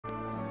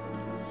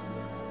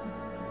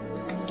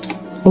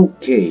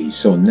Okay,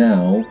 so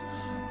now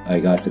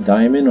I got the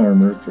diamond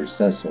armor for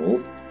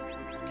Cecil,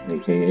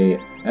 aka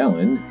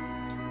Alan,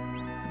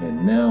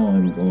 and now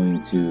I'm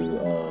going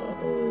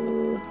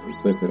to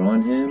equip it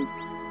on him.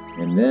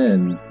 And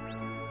then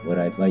what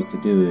I'd like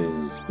to do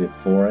is,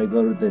 before I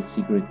go to the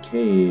secret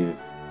cave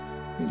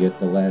and get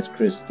the last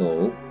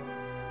crystal,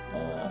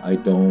 I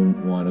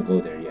don't want to go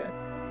there yet.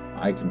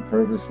 I can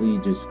purposely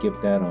just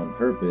skip that on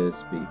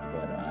purpose, but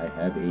I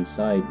have a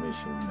side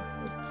mission.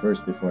 But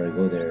first, before I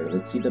go there,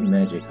 let's see the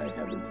magic I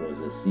have in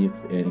Rosa, see if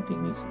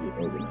anything needs to be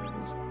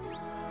organized.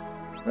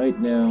 Right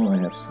now, I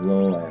have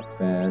slow, I have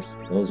fast.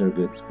 Those are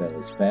good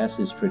spells. Fast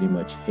is pretty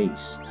much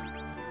haste.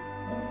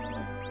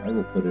 I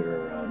will put it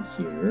around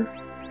here.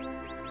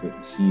 Put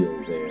heal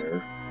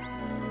there.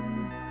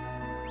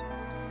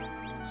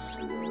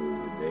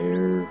 Slow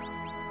there.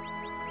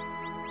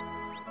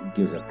 It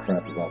gives a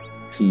crap about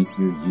Pete,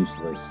 you're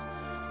useless.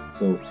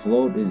 So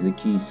float is the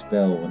key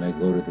spell when I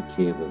go to the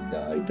cave of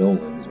the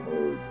Eidolons,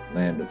 or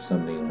land of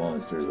summoning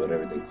monsters,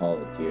 whatever they call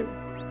it here.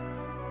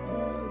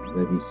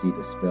 Let me see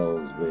the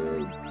spells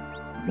with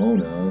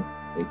Mona,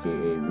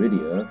 aka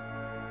Rydia.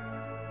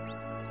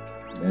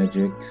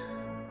 Magic.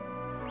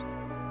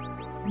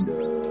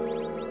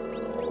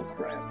 Oh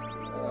crap.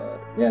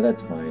 Yeah,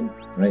 that's fine.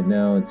 Right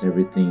now it's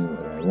everything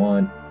what I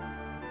want.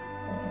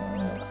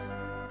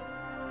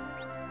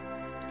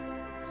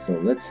 So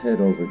let's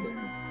head over there.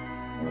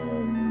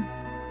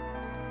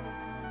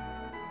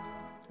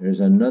 There's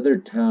another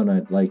town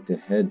I'd like to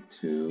head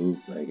to.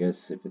 I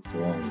guess if it's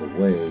along the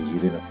way, you're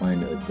gonna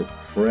find a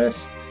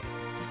depressed,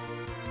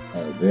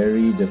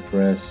 very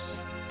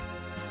depressed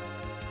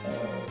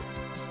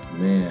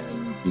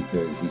man,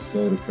 because he's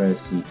so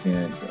depressed he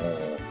can't,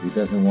 he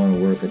doesn't want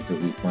to work until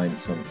he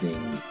finds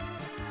something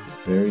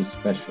very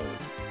special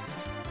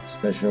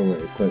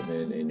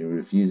equipment, and he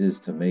refuses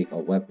to make a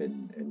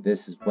weapon. And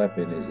this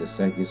weapon is the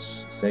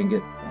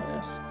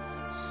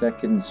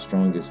second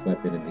strongest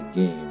weapon in the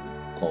game,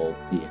 called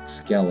the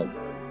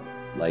Excalibur,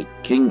 like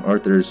King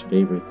Arthur's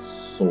favorite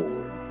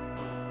sword,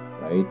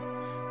 right?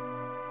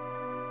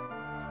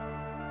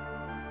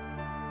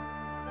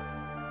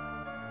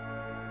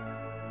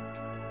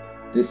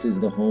 This is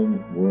the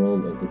home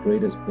world of the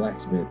greatest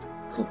blacksmith,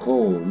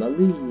 Coco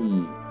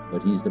Lali,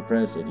 but he's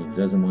depressed and he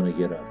doesn't want to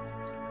get up.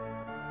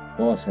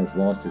 Boss has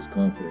lost his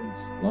confidence,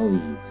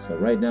 Lali, so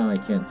right now I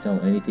can't sell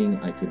anything.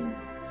 I can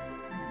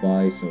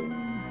buy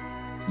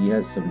he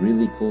has some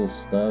really cool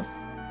stuff.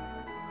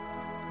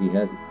 He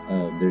has,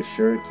 there's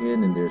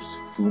shuriken and there's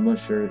Fuma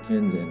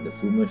shurikens, and the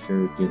Fuma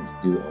shurikens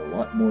do a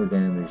lot more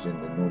damage than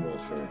the normal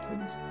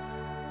shurikens.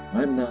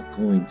 I'm not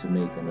going to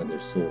make another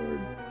sword.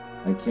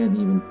 I can't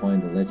even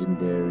find the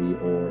legendary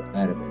or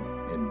adamant,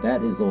 and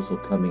that is also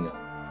coming up.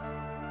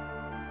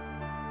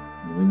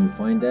 And when you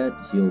find that,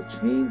 he'll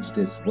change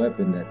this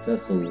weapon that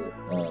Cecil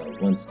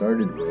once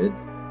started with,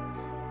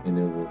 and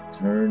it will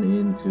turn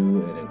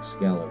into an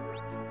Excalibur.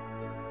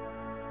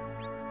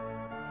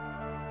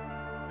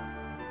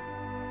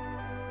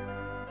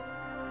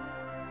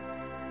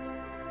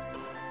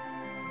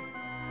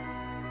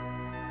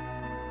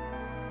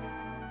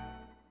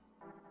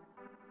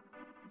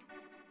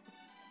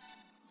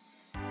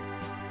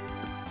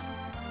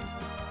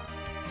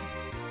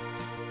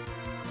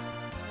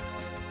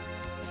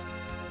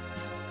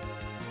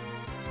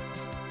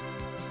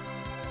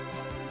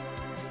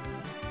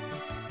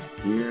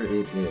 Here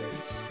it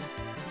is.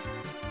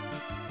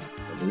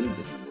 I believe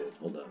this is it.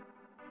 Hold up.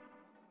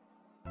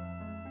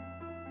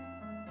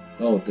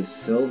 Oh, the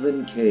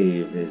Sylvan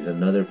Cave is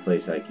another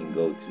place I can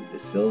go to. The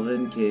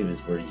Sylvan Cave is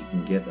where you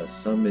can get a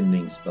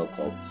summoning spell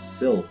called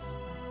Sylph.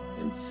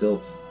 And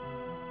Sylph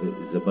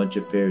is a bunch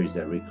of fairies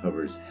that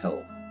recovers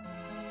health.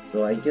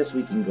 So I guess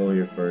we can go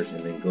here first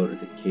and then go to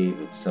the Cave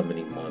of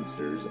Summoning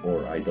Monsters,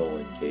 or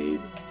Eidolon Cave,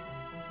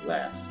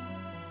 last.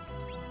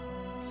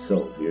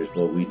 So here's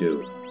what we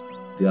do.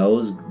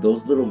 Those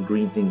little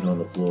green things on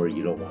the floor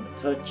you don't want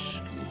to touch,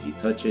 because if you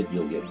touch it,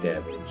 you'll get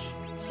damage.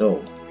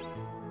 So,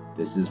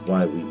 this is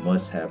why we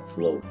must have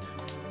float.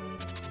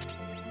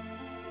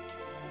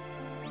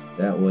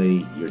 That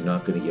way, you're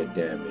not going to get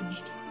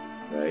damaged,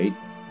 right?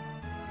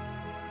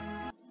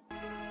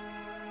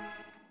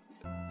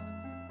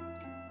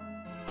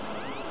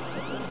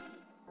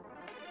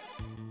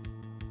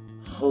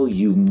 Oh,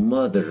 you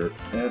mother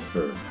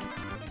effer.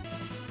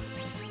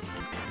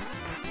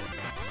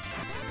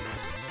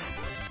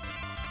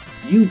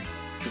 You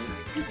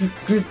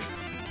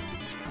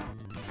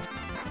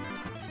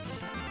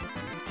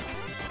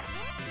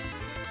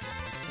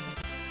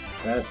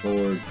fast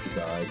forward,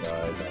 die.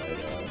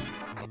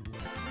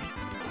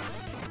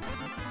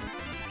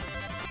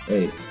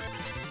 Hey,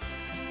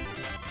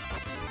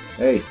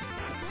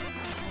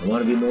 I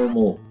want to be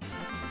normal.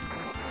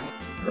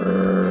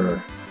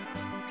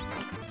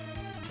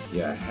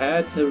 Yeah, I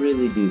had to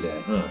really do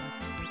that, huh?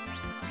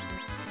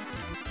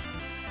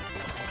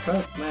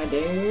 Fuck my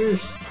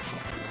dares.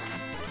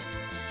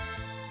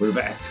 We're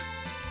back.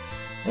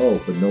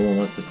 Oh, but no one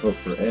wants to cook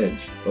for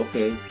Edge.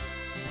 Okay.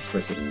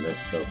 Freaking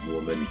messed up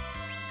woman.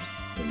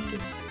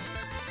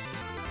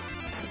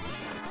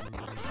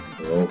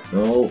 Oh,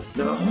 no,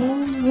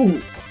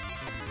 no!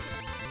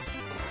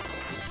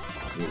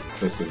 You're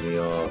pissing me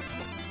off.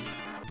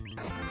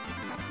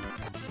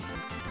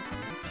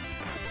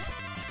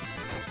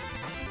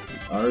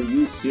 Are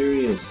you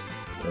serious?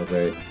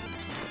 Okay.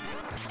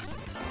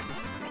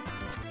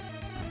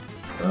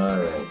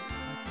 Alright.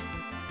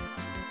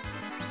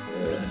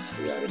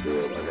 I gotta do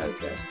it. I gotta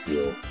cast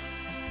heal.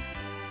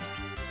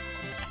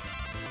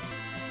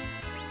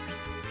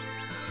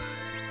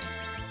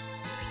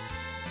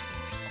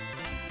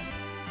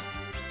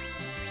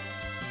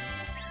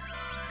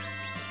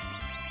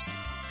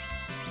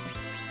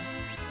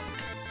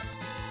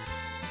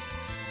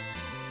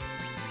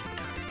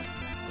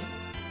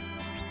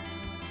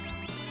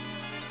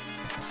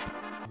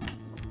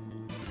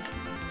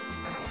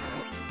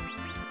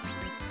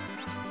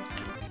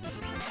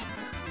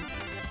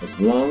 As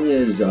long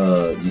as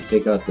you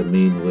take out the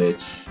main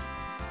witch,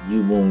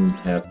 you won't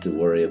have to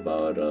worry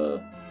about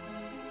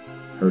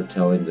her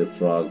telling the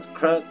frogs,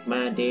 "Croak,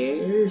 my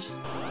dears."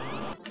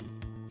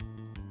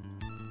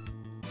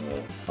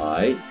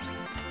 Hi.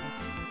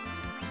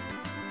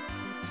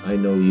 I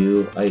know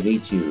you. I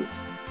hate you.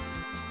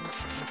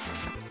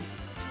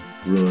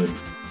 Ruin.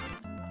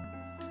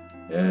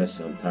 Yes,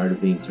 I'm tired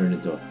of being turned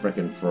into a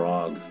frickin'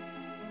 frog.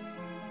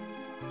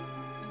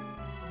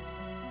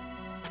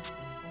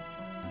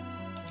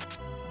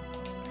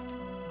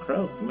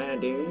 Croak, my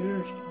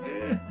dears.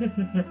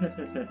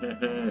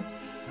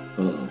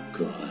 Oh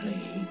God, I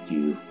hate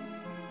you.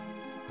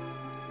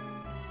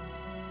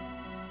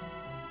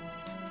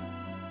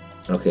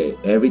 Okay,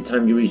 every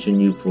time you reach a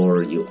new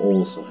floor, you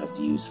also have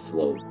to use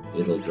float.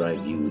 It'll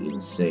drive you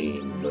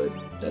insane, but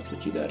that's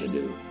what you gotta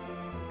do.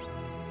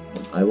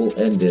 I will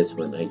end this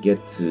when I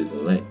get to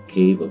the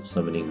cave of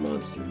summoning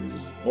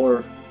monsters,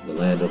 or the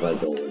land of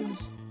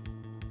idolers.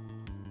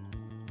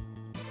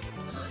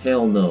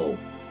 Hell no.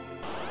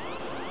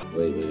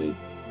 Wait.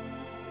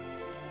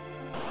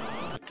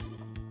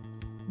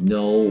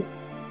 No.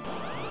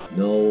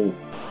 No.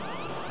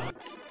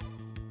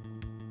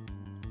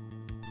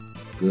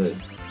 Good.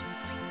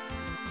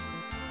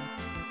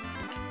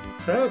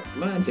 Croak,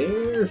 my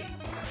dears.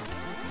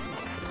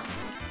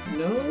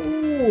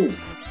 No.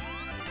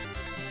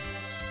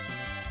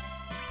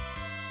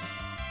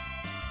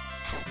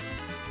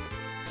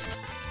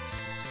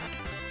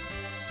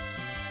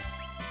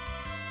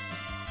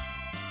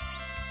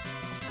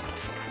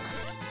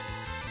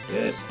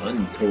 Yes,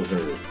 untold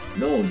her.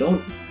 No,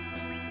 don't.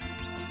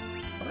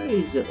 Why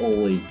is it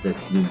always that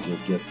ninja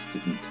gets to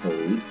be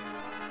told?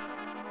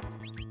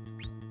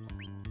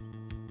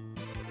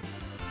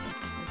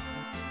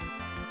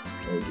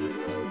 Oh dear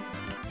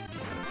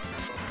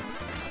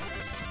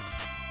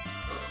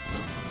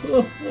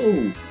Lord.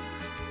 Oh!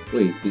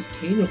 Wait, is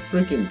Kane a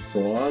freaking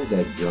frog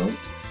that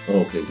jumped?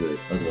 Oh, okay, good.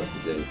 I was about to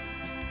say.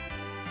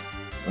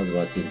 I was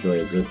about to enjoy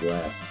a good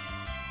laugh.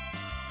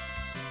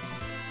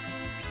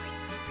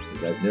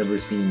 I've never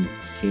seen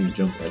Kane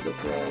jump as a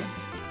frog.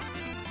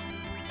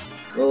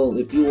 Well,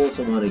 if you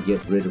also want to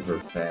get rid of her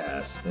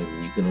fast,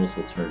 then you can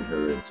also turn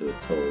her into a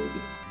toad.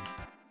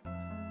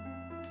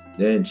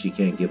 Then she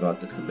can't give out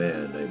the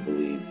command, I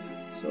believe.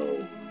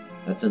 So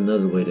that's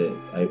another way to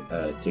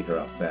take her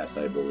out fast,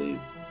 I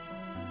believe.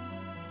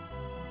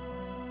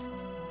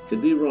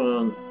 Could be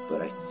wrong,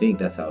 but I think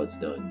that's how it's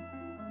done.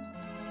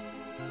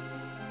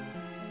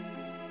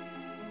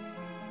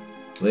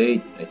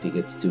 Wait, I think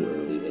it's too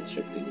early. Let's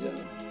check things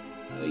out.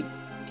 I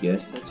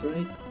guess that's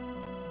right.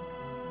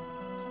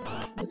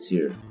 What's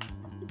here?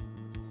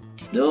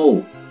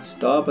 No!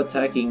 Stop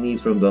attacking me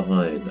from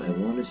behind. I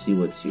want to see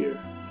what's here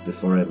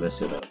before I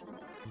mess it up.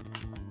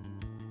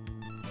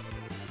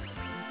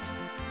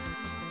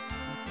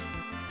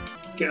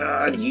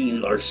 God,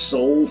 you are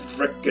so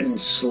frickin'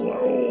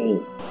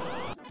 slow!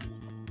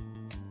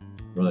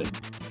 Run.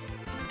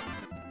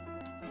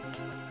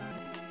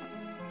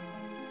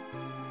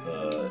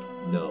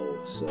 No,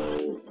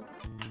 so...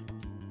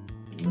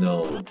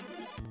 No.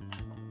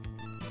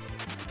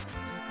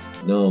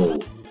 No.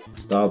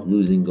 Stop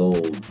losing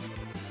gold.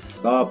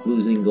 Stop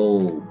losing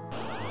gold.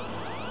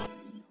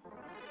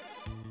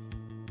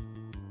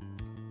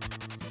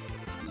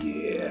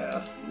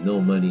 Yeah. No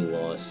money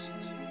lost.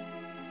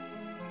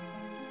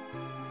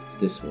 It's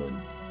this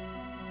one.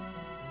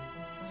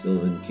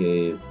 Sylvan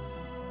Cave.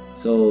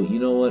 So, you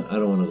know what? I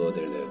don't want to go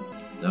there then.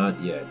 Not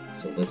yet.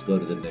 So let's go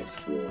to the next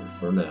floor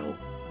for now.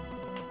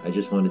 I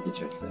just wanted to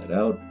check that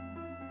out.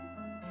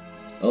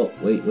 Oh,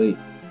 wait.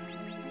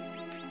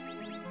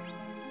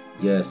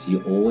 Yes,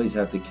 you always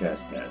have to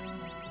cast that.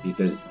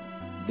 Because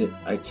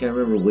I can't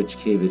remember which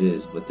cave it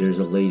is, but there's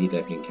a lady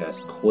that can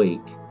cast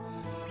Quake.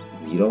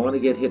 You don't want to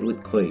get hit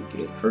with Quake.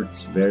 It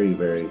hurts very,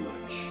 very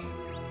much.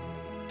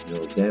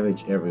 It'll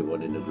damage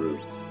everyone in the group.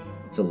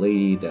 It's a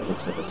lady that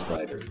looks like a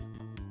spider.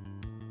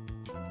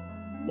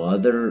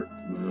 Mother...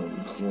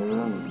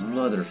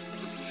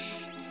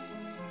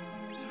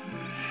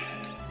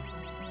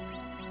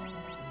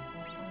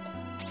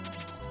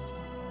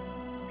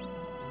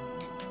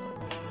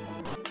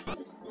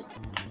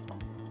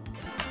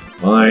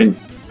 Fine.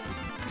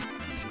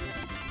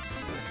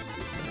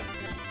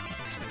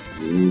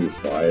 Ooh,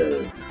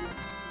 fire.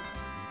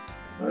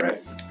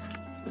 Alright,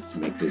 let's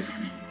make this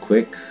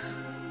quick.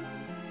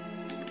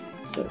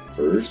 At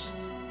first,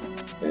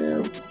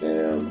 bam,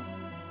 bam.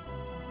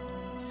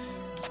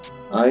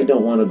 I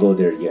don't want to go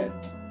there yet,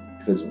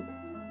 because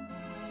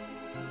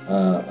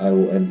I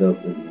will end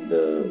up in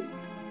the...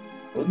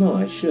 Well, no,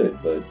 I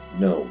should, but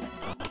no.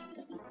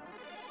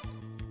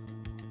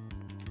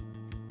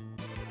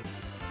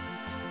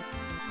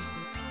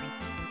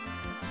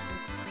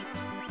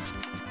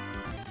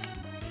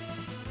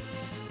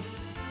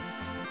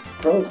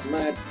 Croak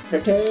my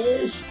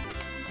British!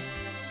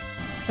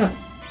 Ha!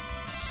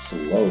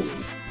 Slowly.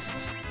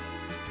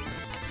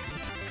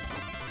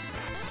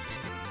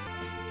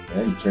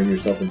 And you turn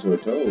yourself into a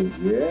toad,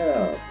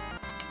 yeah!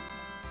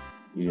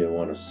 You didn't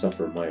want to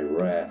suffer my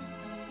wrath.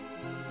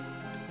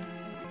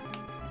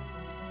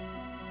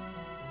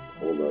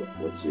 Hold up,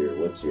 what's here,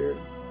 what's here?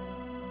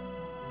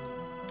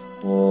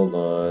 Hold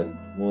on,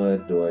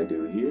 what do I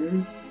do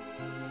here?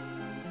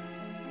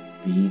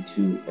 B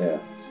to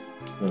F,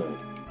 huh.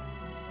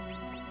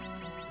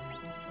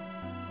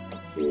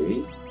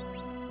 Okay.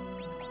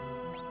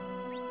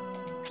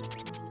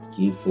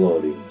 Keep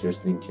floating,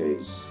 just in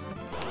case.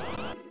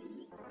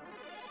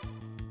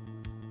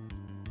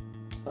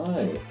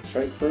 Hi,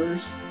 strike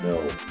first? No.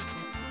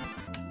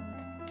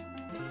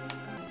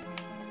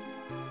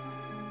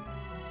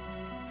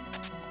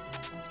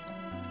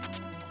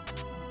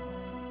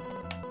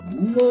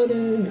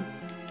 Money!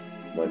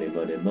 Money,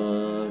 money,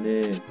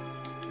 money!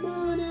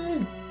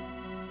 Money!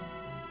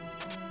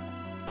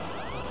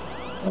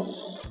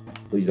 Oh,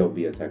 please don't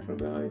be attacked from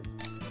behind.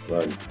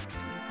 Run.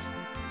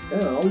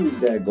 Yeah, I'll lose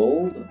that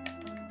gold.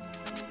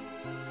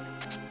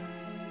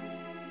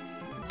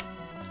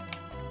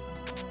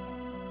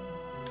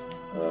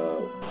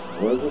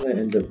 What will I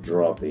end up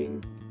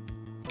dropping?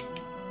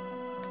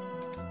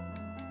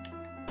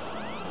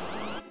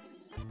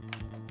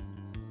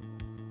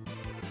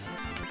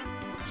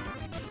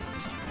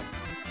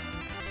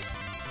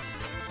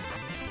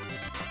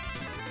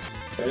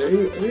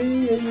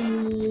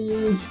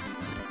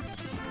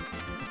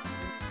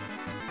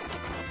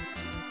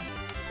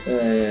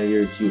 Yeah,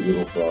 you're a cute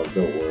little frog,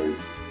 don't worry.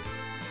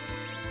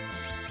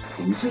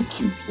 He's a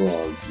cute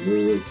frog.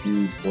 You're a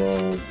cute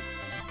frog.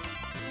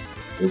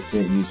 Just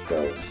can't use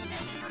spells.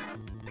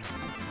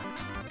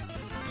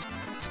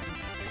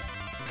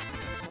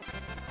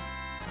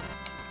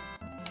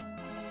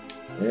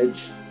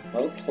 Edge,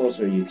 how close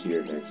are you to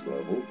your next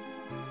level?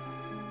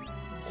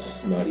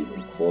 Not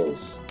even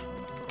close.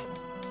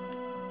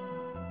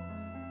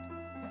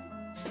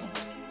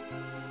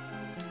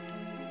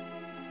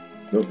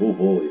 No, oh boy,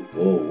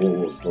 whoa, whoa,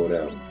 whoa, slow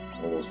down.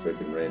 Almost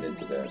freaking ran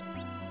into that.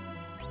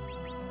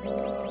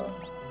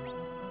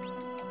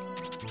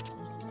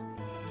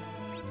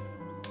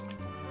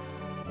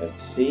 I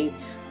think...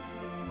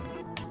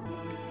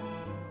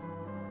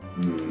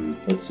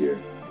 what's here?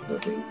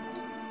 Nothing.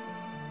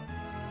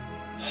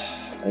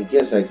 I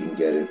guess I can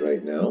get it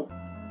right now.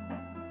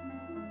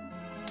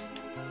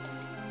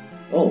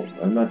 Oh,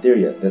 I'm not there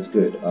yet. That's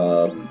good.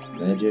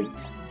 Magic.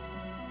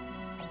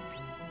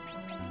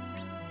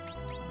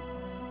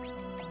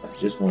 I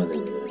just want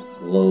to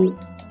float.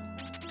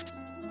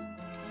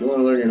 If you want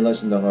to learn your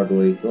lesson the hard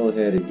way, go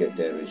ahead and get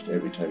damaged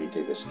every time you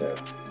take a step.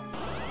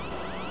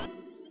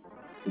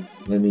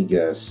 Let me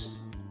guess.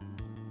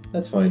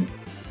 That's fine.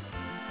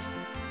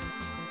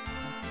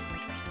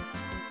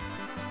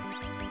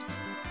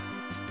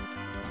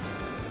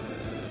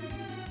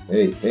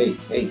 Hey, hey,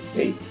 hey,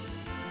 hey.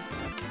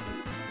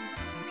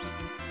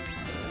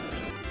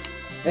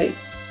 Hey,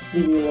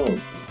 leave me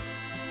alone.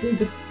 Leave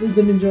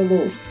the ninja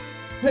alone.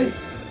 Hey!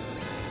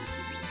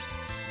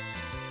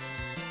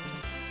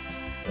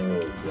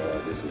 Oh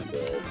god, this is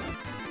bad.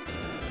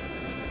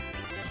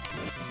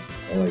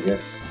 Oh, I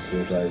guess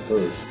he'll die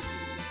first.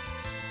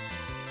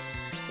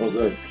 Oh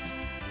good.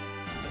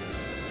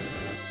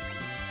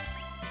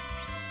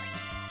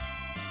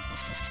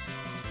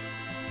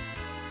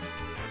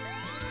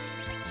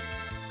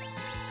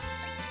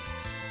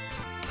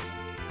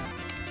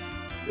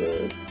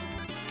 Good.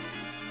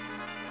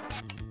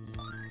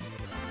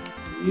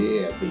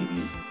 Yeah,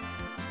 baby.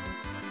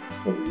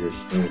 Cover your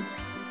strength.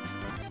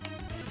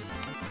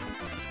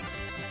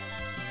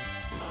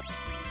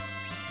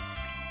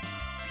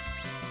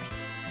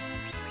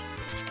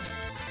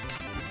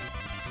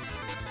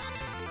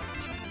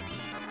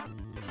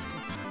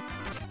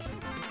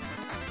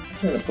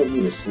 Trying to put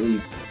me to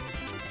sleep.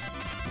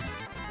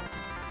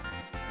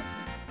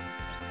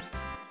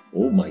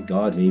 Oh my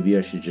god, maybe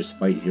I should just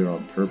fight here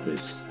on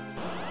purpose.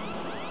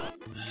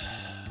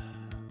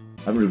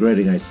 I'm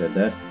regretting I said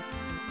that.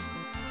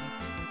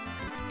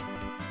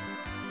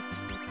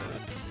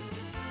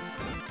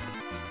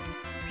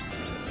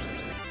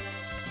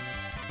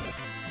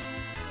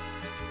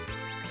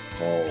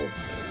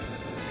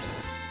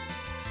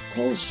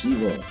 Call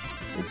Shiva.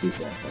 Let's see if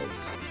that helps.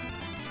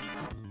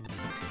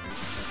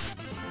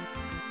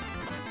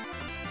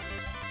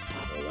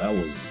 Well, that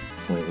was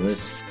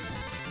pointless.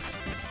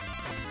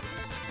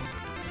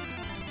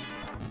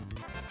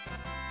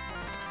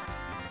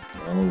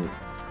 Oh,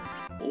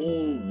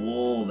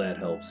 Oh, that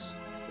helps.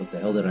 What the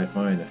hell did I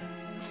find?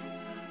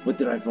 What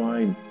did I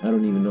find? I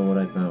don't even know what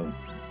I found.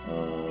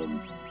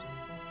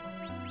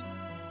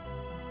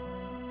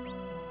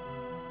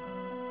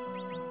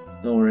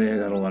 Don't worry, I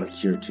got a lot of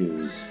cure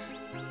 2s.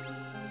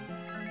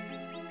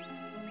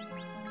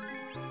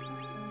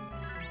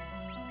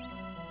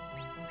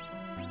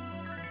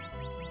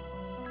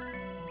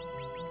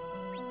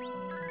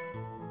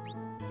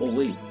 Oh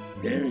wait,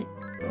 damn it,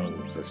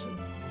 wrong person.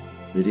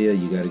 Lydia,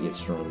 you gotta get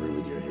stronger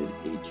with your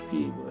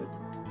HP, but...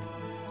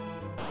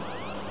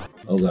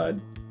 Oh god.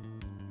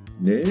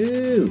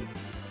 No!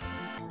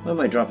 Why am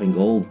I dropping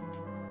gold?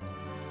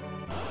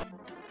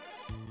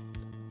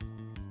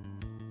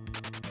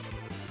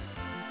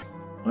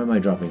 Why am I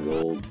dropping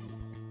gold?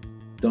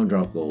 Don't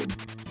drop gold.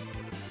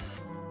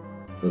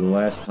 For the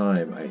last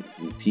time, I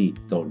repeat,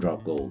 don't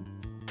drop gold.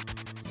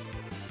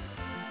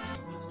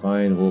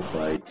 Fine, we'll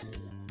fight.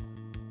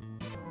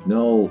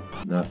 No,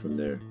 not from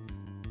there.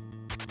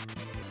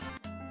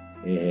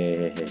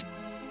 Hey.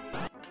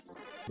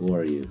 Who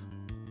are you?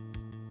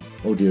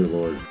 Oh dear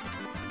lord.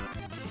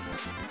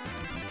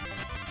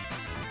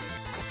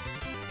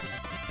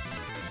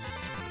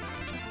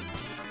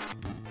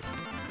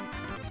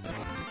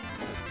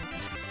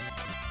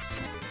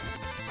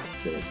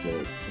 Kill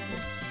it.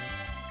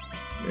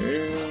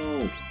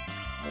 No!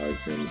 I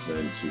can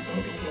sense you.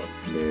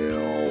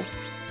 No.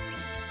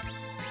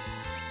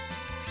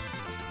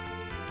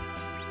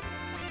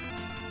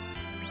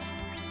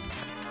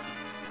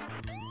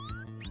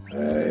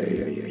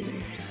 Hey.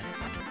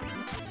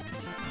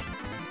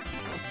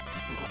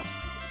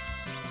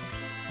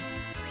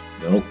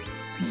 Nope.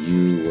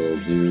 You will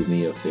do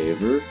me a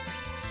favor.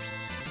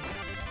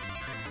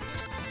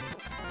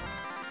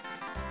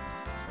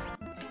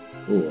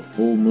 Oh, a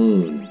full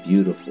moon.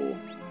 Beautiful.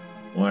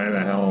 Why the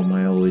hell am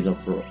I always up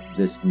for...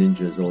 This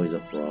ninja's always a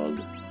frog.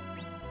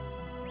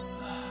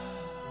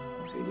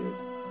 Okay, good.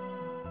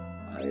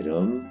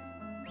 Item.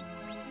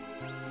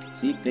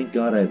 See, thank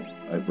God I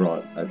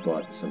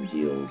bought some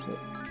heals.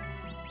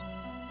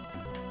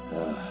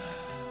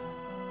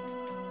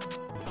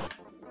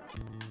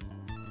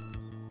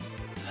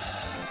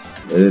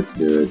 Let's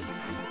do it.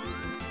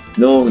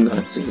 No,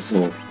 not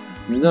Cecil.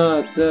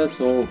 Not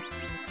Cecil.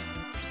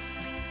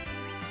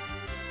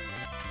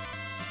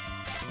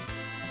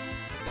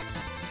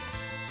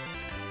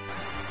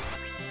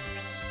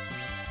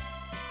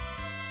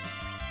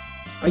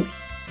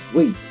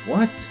 Wait,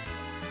 what?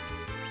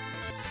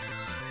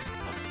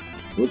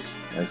 Whoops,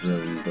 I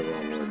accidentally used the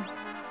wrong one.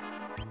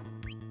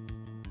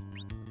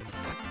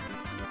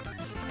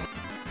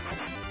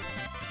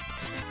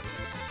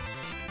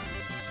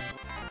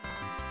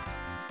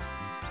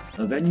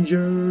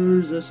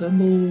 Avengers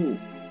assemble!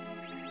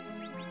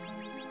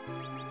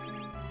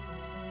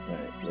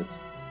 Alright, let's...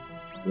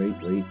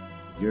 Wait.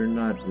 You're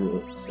not...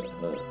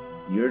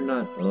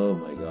 Oh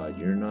my god,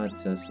 you're not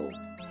Cecil.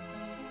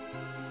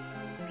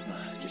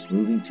 Just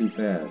moving too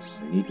fast.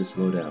 I need to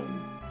slow down.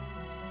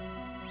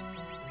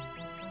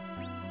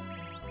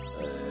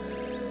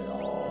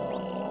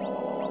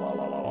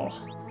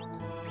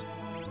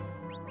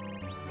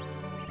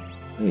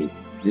 Wait,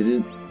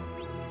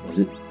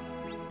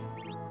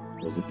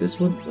 was it this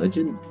one?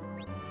 Legend?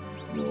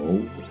 No,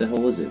 what the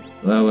hell was it?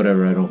 Well,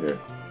 whatever, I don't care.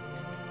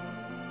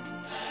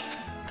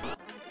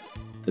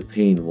 The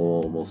pain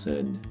will almost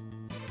end.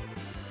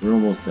 We're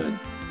almost done.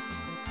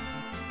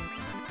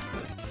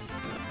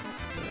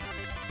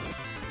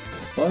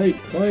 Fight!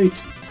 Fight!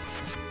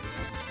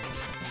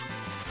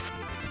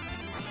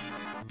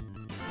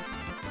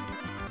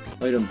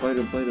 Fight him, fight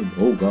him, fight him.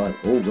 Oh god,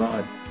 oh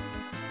god.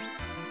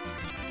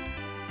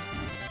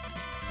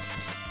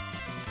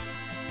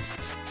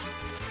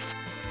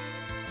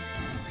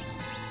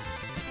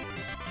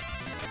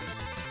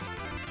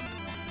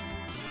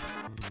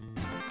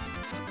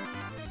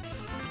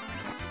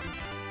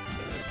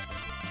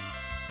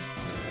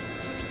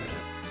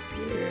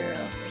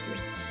 Yeah.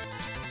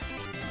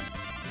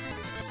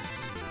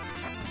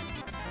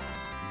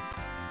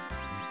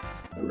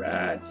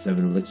 Alright,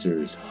 7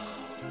 elixirs.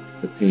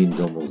 The pain's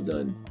almost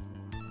done.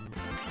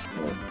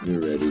 Oh, you're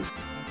ready.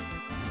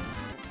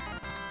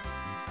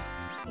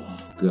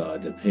 Oh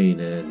god, the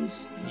pain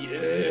ends.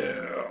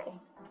 Yeah!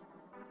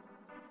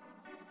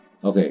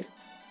 Okay,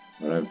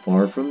 but I'm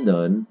far from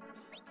done.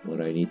 What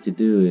I need to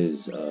do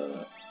is,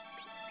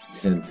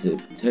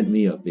 tent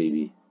me up,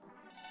 baby.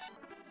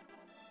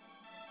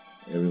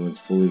 Everyone's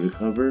fully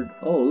recovered.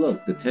 Oh,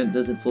 look, the tent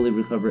doesn't fully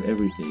recover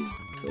everything.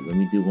 So let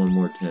me do one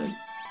more tent.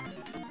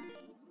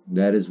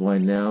 That is why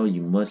now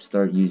you must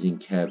start using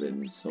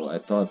cabins. So I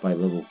thought by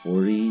level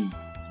 40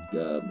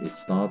 it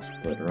stops,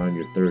 but around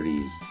your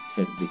 30s,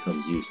 tent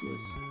becomes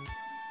useless.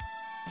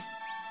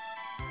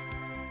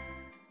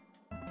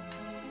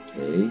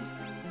 Okay.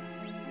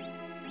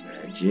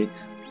 Magic.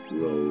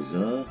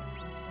 Rosa.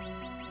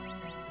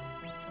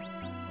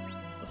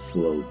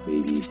 Afloat,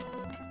 baby.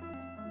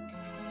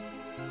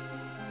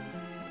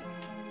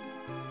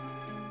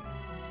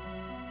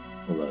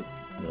 Hold up.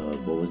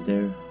 What was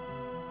there?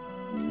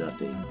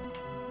 Nothing.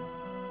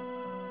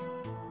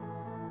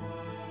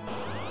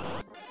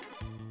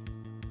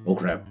 Oh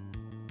crap.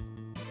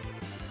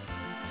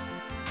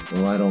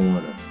 Well, I don't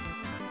wanna.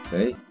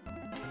 Okay.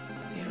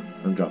 Damn,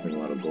 I'm dropping a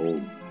lot of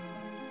gold.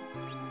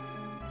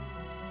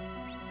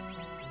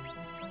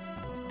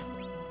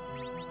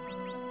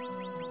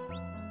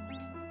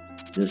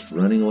 Just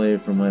running away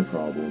from my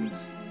problems.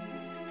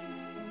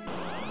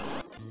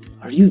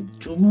 Are you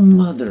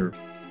mother?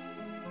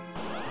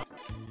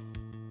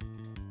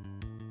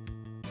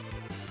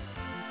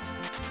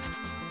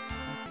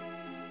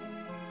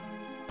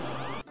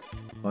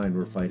 Fine,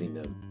 we're fighting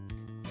them.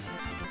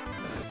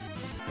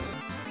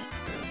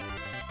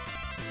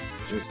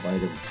 Just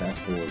fight them. Fast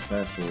forward,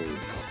 fast forward.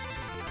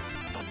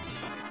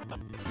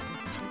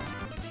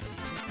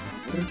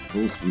 What are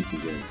ghosts weak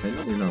against? I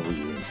know they're not weak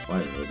against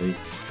fire, are they?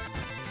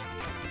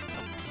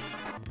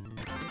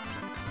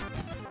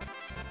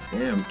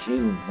 Damn,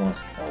 King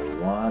lost a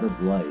lot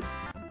of life.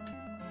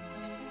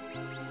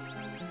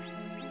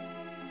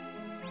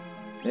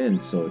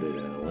 And so did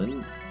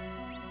Alan.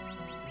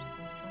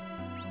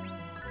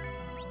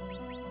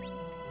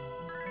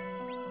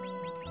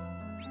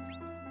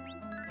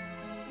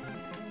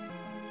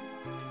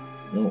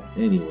 Well,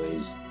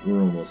 anyways, we're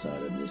almost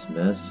out of this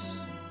mess.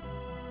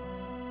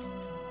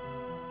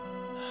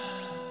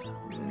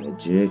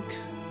 Magic.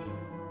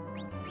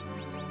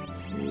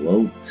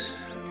 Float.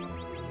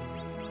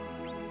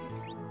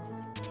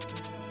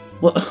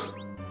 What?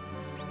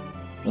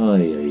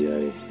 Ay, ay,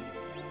 ay.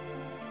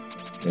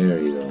 There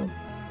you go.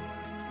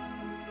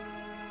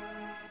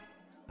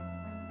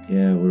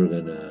 Yeah, we're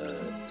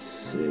gonna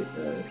say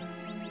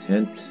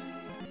tent.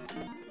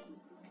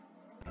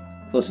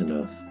 Close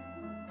enough.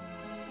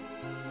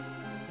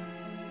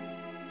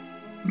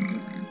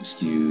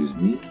 Excuse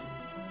me.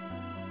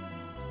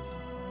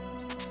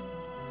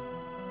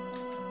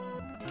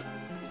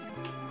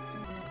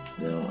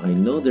 Now I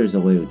know there's a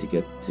way to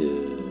get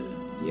to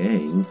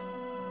Yang.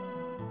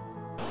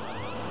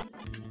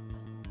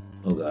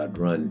 Oh god,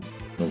 run.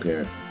 Don't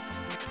care.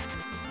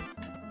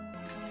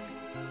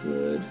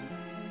 Good.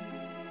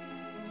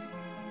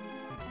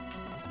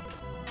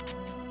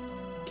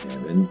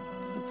 Cabin,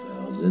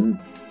 1,000.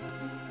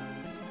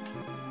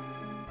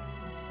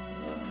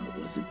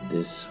 Was it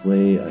this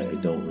way? I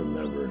don't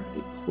remember.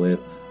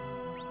 Equip.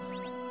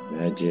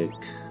 Magic.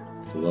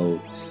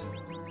 Float.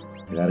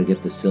 I gotta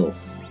get the Sylph.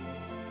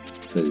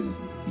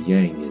 Because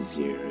Yang is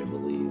here, I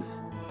believe.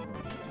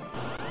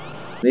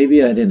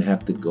 Maybe I didn't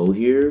have to go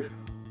here.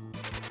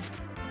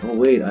 Oh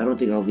wait, I don't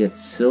think I'll get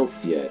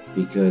Sylph yet,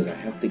 because I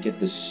have to get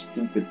this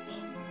stupid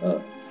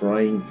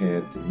frying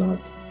pan to knock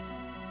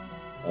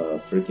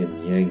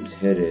freaking Yang's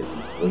head in,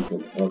 wake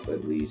him up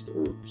at least,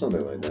 or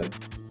something like that.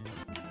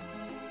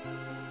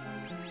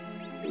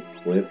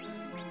 Equip.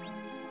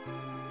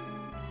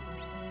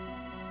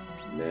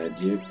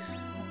 Magic.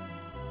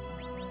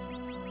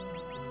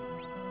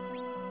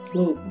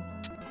 Float.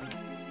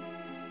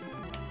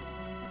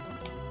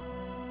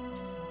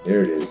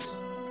 There it is.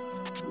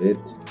 Lit,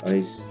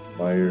 ice,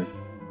 fire,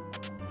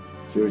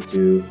 cure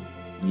 2,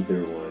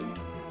 ether 1.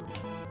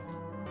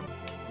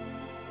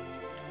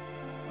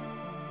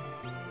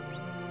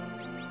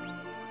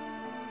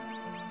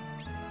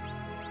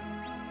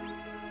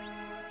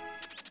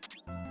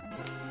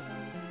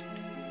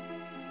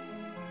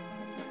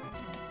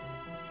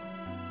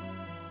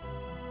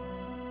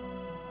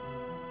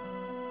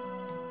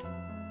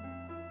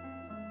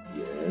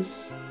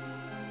 Yes.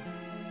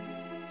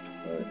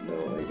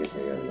 No, I guess I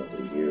gotta go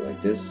through here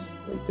like this,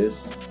 like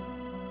this.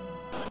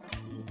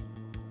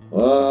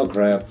 Oh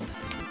crap.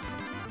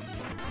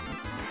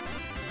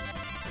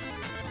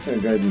 Trying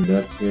to drive you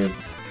nuts here.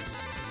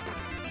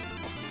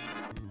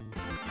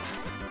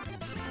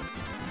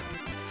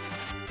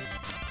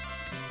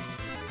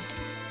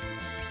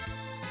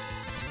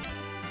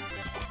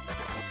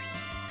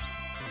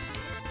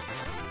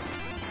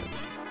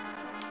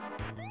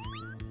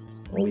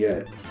 Oh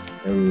yeah,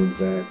 everyone's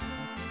back.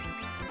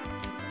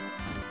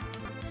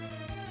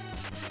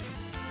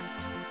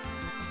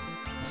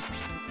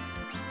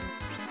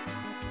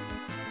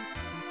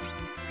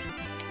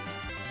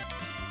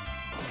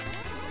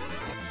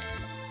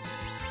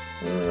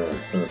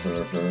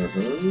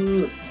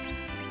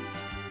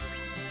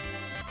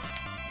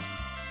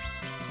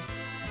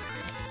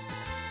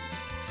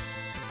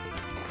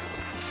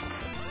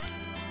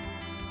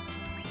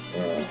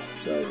 Oh,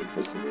 God, you're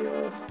pissing me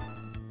off.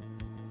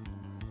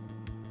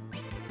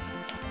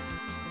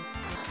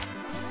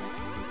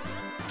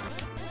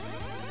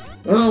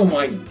 Oh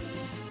my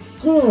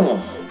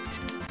God!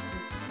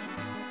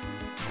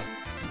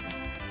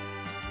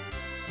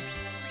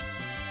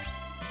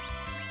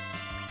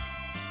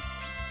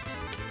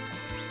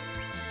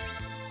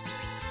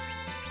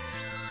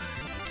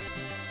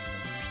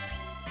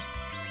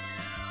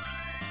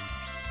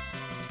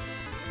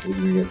 We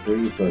can get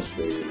pretty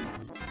frustrated.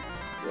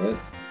 What?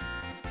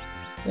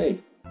 Hey,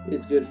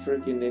 it's good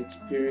freaking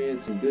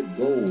experience and good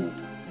gold.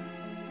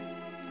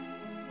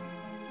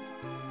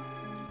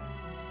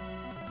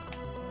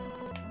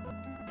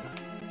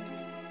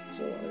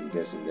 So I'm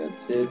guessing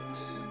that's it.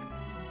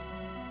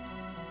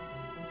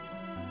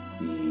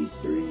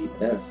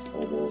 B3F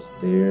almost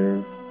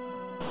there.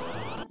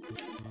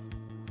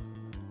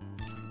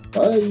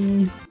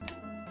 Bye!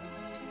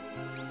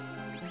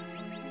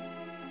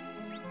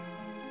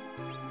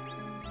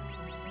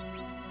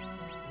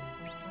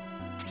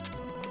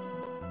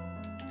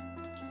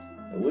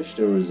 I wish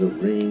there was a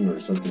ring or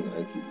something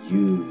I could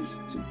use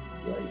to,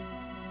 like,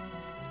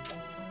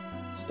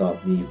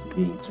 stop me from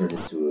being turned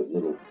into a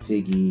little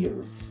piggy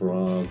or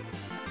frog.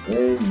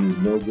 And you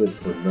no good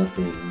for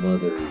nothing,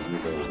 mother, you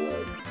know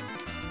what.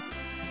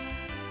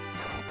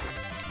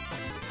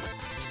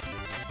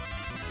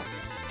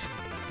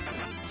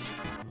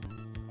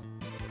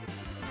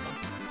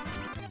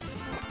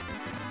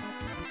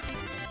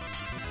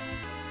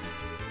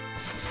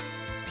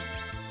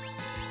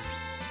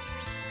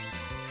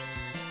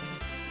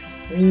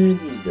 And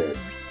he's dead.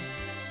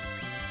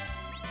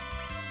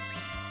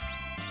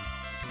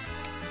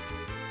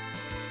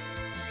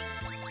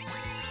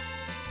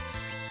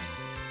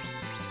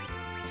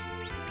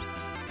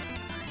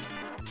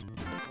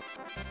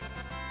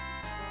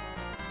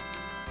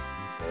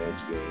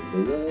 Edge gained the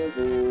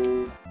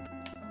level.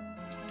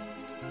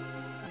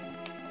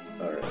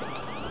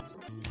 Alright.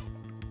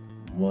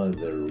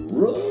 Mother,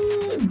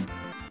 run!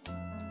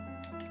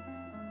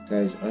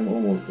 Guys, I'm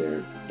almost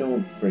there.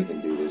 Don't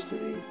freaking do this to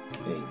me.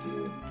 Thank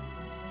you.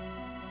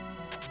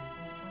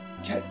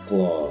 Cat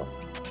Claw.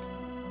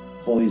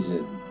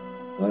 Poison.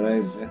 But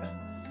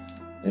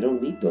I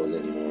don't need those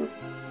anymore.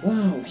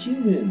 Wow,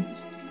 humans!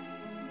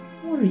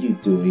 What are you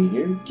doing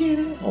here? Get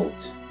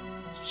out!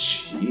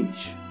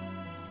 Sheesh.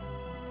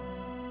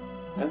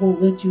 I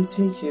won't let you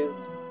take him.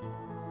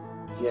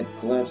 He had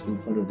collapsed in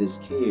front of this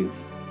cave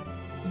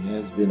and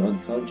has been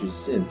unconscious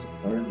since.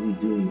 Aren't we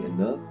doing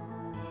enough?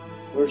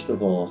 First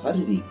of all, how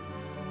did he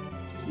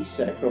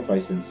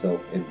sacrificed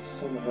himself and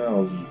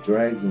somehow he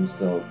drags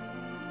himself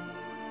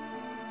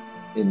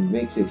and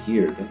makes it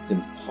here? That's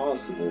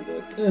impossible,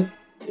 but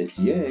it's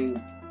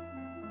Yang.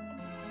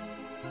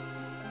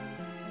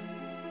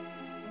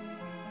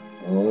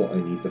 Oh, I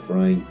need the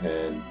frying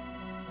pan.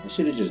 I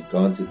should have just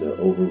gone to the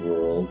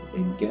overworld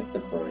and get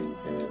the frying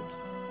pan.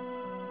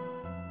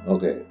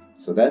 Okay,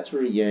 so that's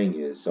where Yang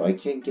is, so I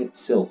can't get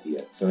Silph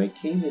yet, so I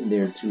came in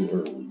there too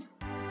early.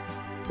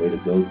 Way to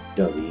go,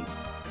 dummy.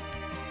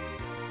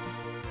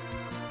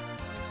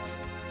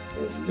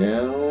 And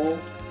now,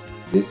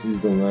 this is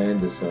the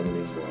land of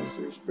summoning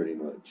monsters, pretty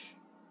much.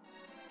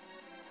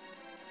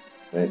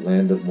 Right,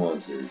 land of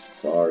monsters.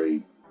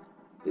 Sorry,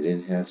 they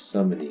didn't have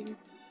summoning.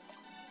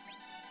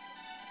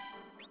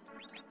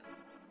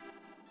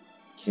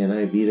 Can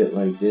I beat it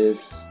like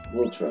this?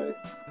 We'll try.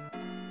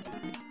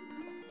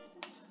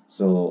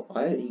 So,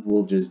 I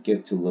will just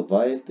get to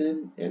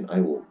Leviathan, and I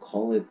will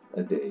call it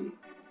a day.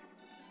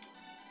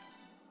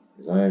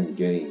 Because I'm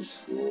getting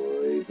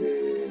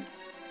sleepy.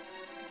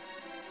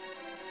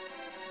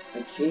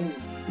 I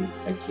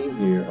came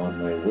here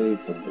on my way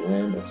from the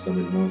land of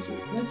summoned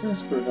monsters. Let's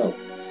ask for help.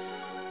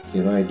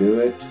 Can I do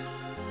it?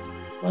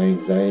 My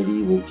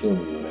anxiety will kill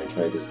me when I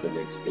try this the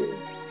next day.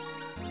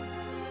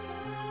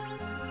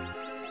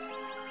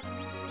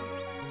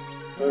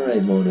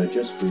 Alright, Mona,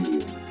 just for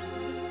you.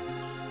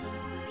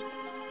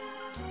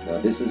 Now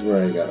this is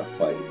where I gotta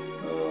fight.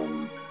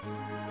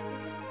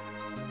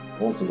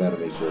 Also gotta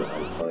make sure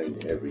I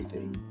find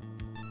everything.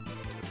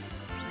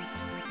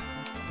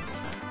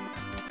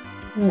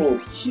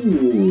 Oh,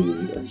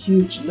 cute! A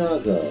huge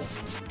Naga!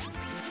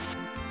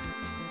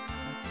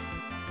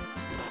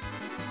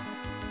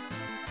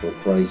 For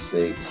Christ's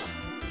sakes,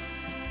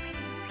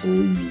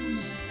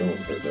 please don't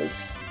hurt us.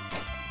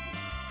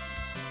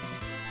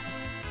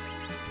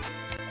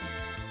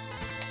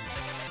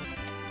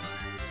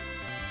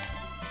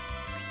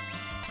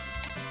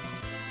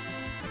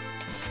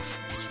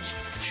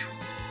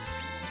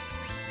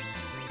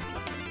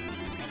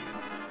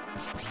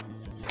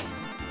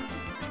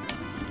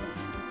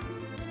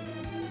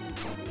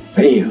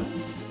 Bam!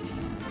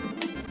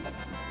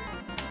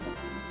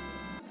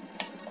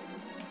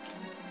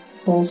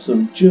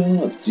 Awesome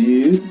job,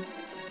 dude!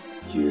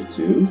 Here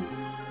too.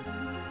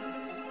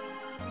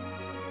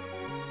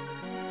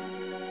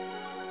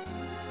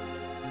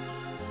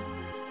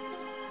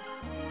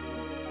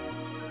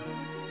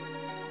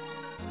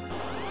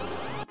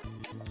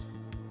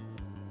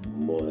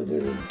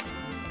 Mother.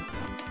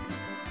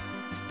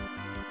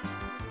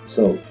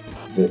 So,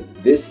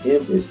 this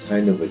imp is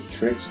kind of a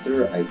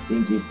trickster. I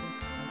think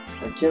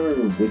I can't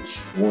remember which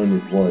one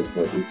it was,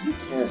 but if you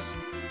cast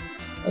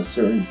a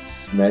certain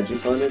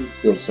magic on him,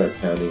 he'll start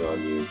pounding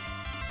on you.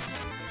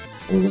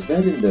 Or was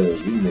that in the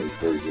remake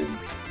version?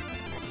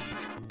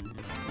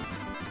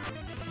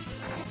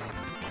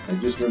 I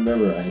just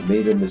remember I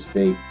made a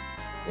mistake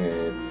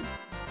and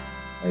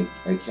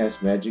I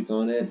cast magic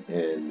on it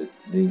and the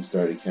thing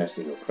started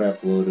casting a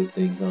crap load of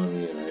things on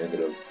me and I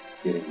ended up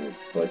getting my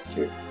butt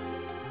kicked.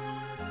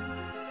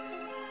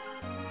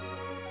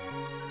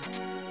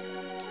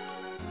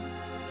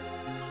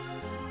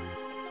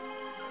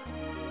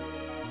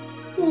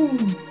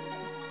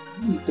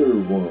 Ether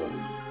 1.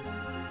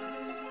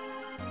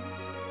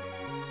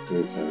 Okay,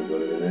 it's time to go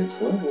to the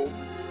next level.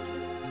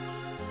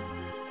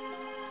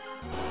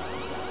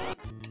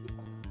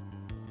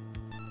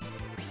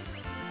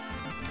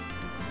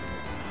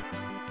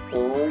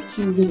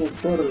 cute little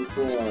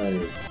butterfly.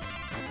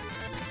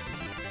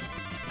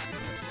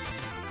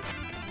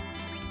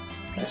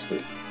 Faster,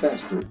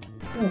 faster,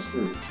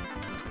 faster.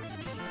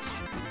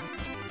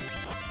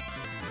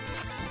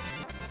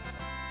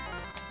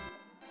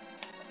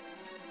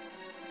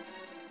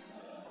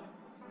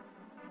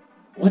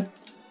 What?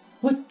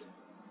 What?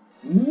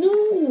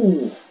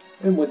 No!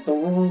 I went the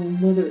wrong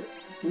mother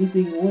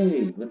bleeping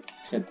way. Let's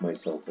tempt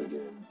myself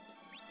again.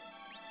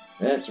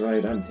 That's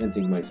right, I'm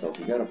tempting myself.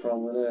 You got a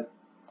problem with that?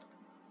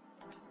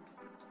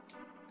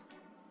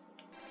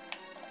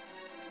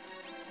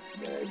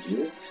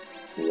 Magic,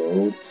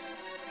 float.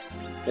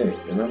 Hey,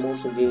 and I'm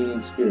also gaining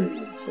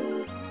experience,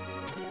 so...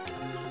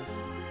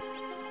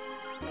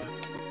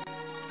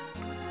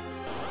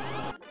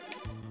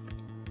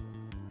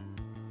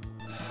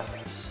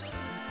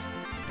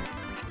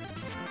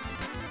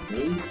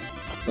 Hey,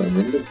 come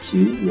in the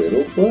cute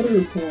little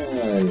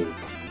butterfly!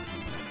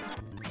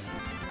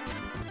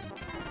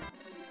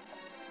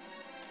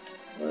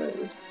 Alright,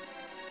 let's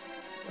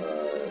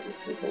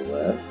take a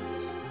left.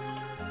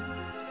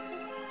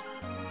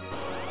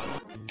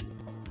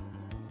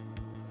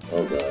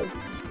 Oh god.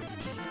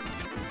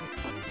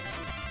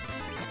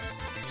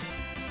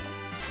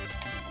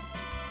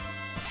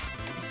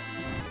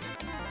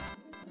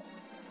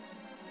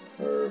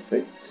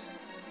 Perfect.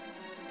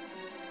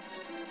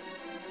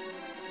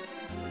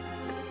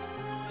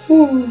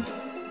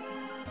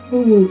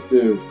 Almost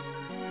there.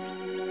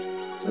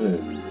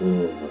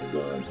 Oh my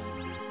god.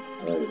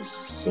 I am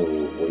so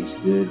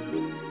wasted.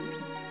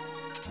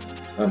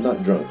 I'm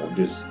not drunk, I'm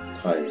just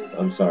tired.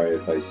 I'm sorry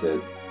if I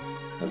said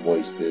I'm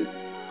wasted.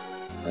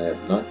 I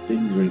have not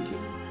been drinking.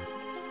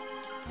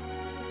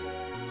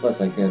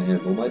 Plus I can't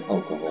handle my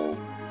alcohol.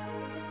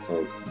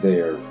 So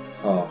there.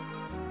 Ha.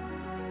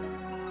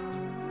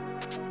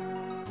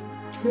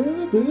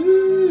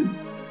 Cabin!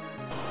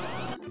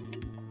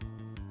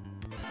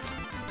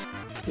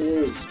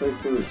 Hey, strike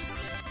first.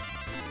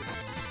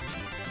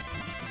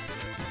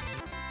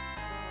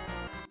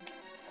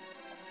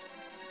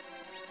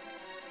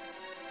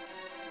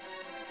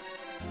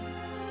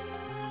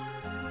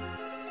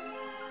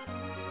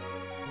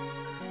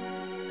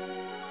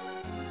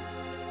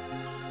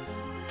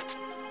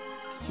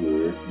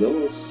 Here it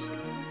goes.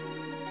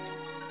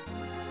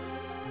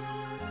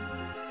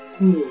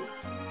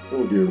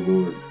 Oh dear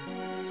Lord.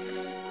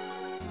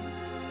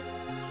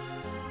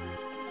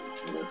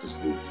 Try not to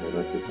sleep, try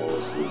not to fall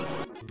asleep.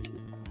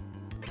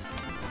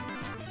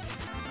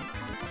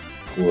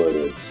 What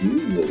a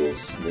cute little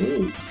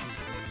snake.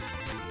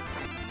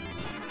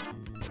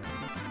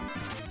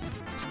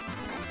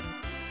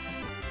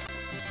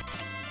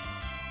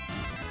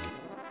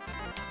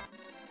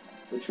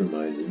 Which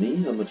reminds me,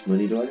 how much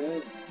money do I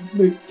have?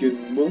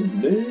 Making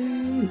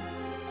money!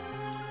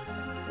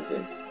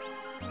 Okay.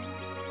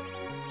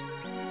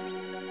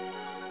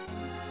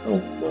 Oh,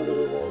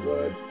 mother of all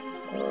God.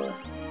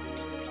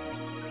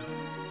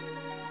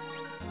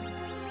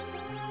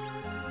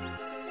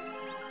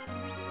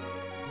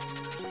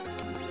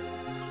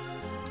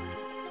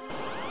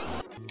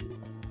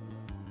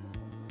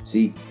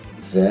 See,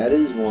 that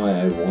is why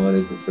I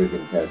wanted to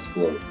freaking cast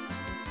float.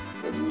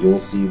 And you'll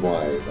see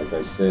why. Like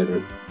I said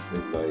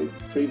in my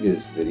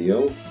previous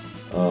video,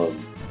 or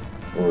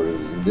it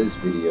was in this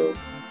video,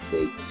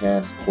 they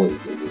cast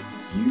quake. And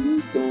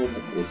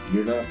if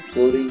you're not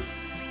floating,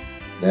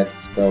 that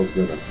spell's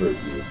gonna hurt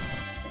you.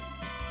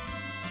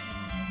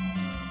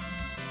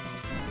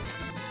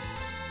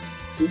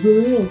 Give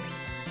it up.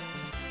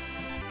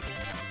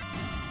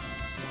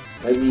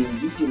 I mean,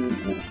 you can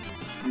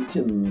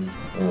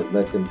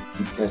let them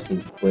keep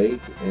casting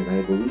quake, and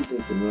I believe they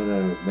can run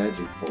out of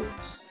magic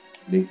points.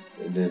 And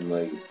then,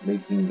 like,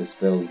 making the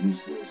spell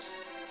useless.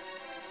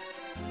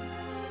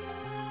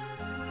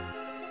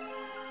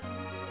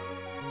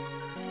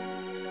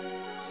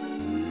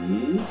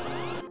 See?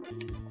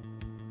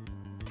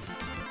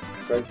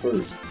 Strike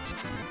first.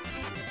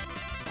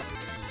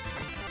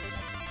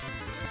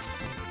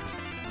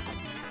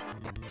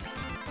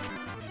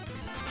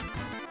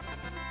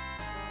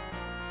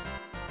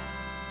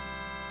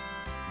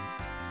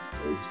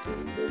 Let's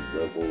gain the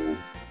level.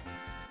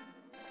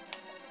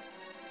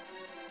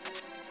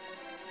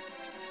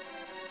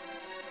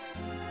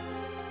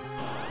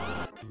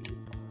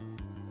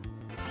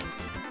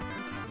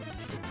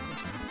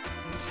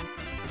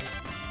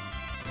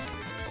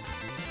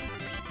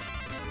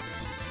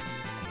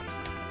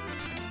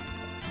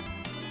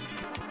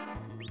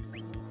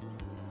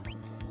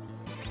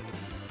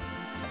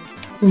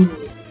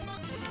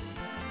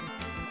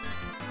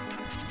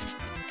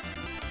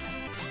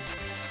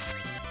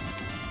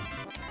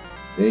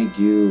 Thank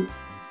you.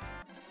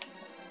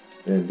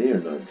 And they are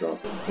not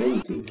dropping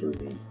anything for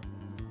me.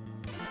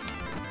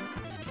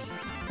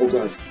 Oh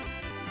god.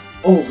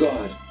 Oh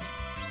god.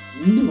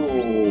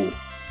 No.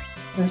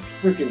 That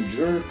freaking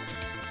jerk.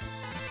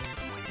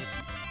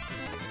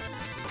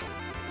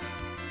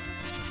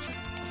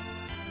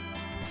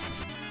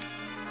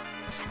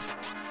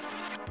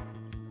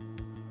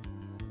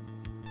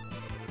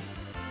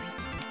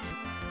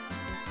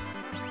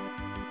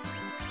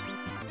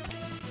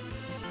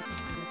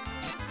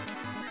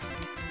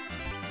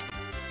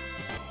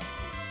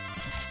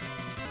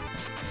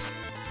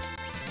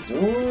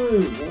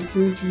 Why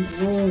can't you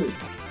drive?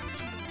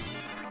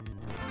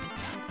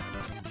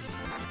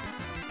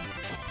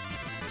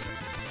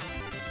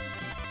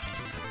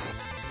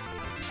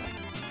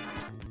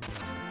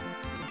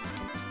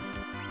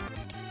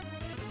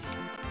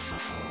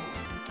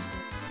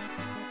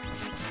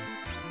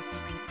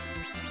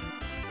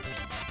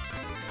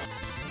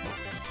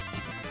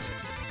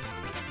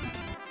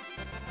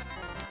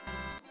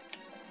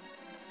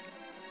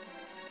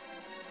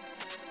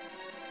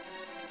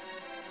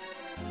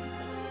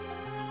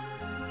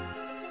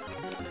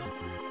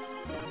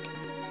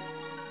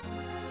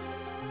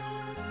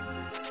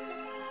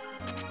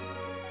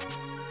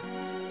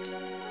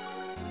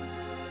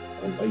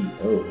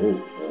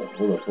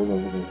 Hold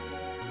on.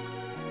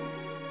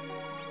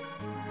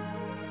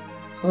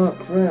 Oh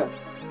crap!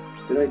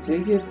 Did I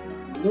take it?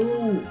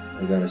 No!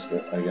 I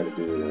gotta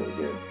do it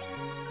again.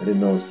 I didn't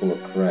know it was full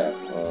of crap.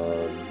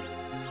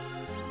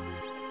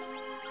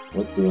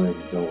 What do I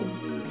don't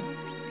need?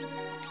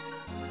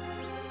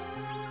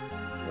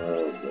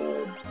 Oh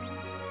god.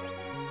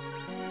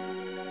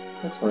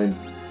 That's fine.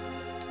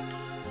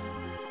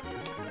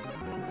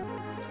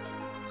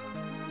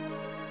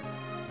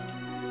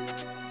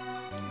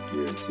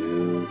 Tier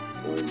 2,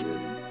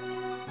 poison,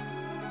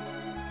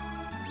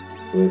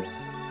 whip.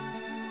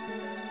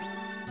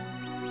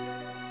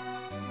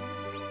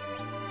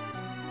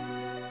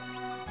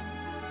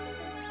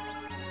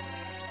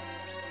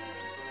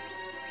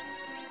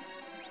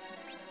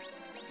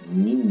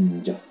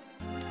 Ninja.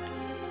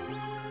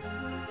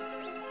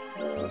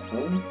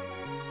 I'm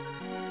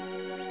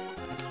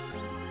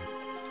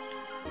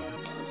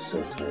so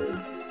tired.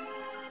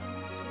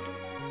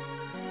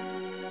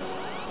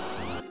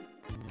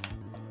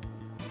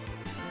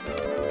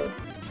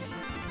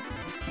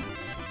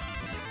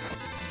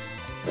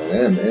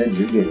 Damn, Ed,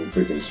 you're getting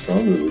freaking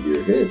stronger with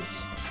your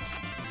hits.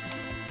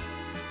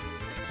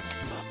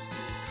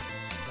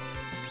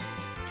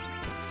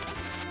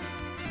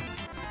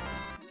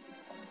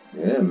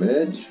 Damn,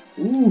 Edge.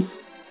 Oof.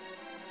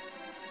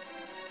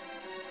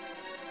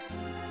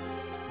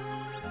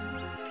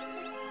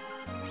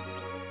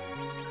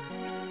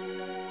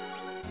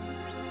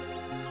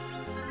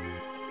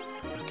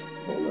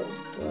 Hold on.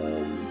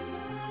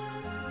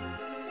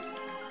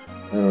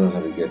 I don't know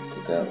how to get to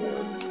that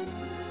one.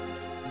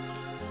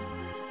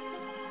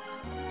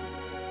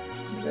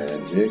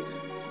 Magic,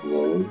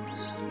 float.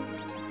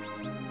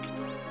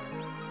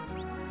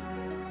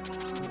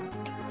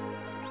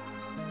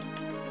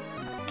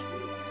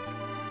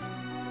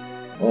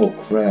 Oh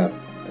crap!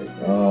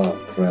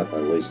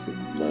 I wasted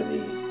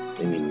money.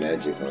 I mean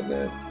magic on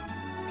that.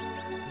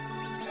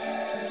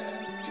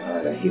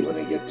 God, I hate when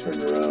I get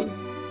turned around.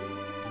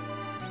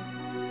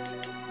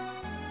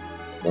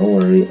 Don't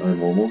worry,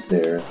 I'm almost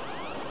there.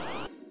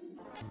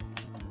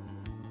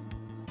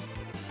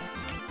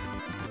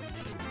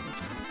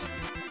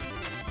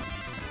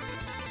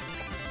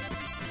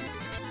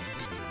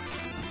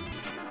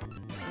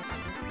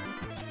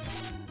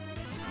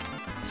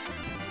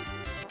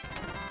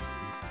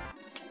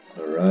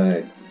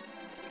 Alright.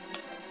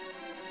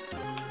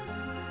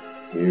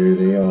 Here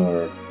they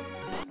are.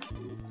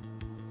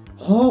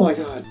 Oh my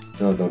god!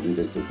 No, don't do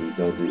this to me.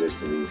 Don't do this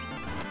to me.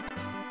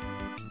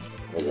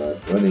 Oh god,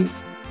 running.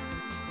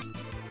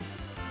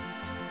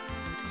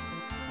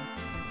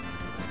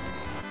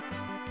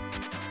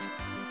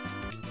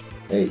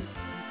 Hey.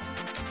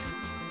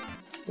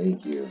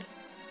 Thank you.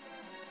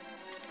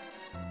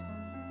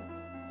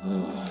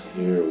 Ah,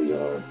 here we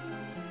are.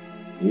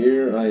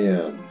 Here I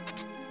am.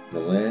 The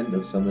land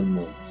of summoned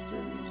monsters,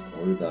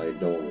 or thy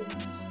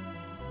domes.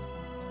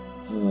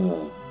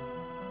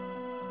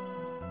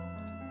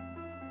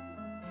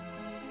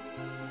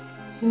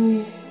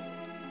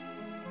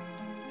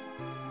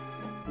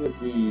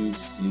 Let me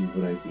see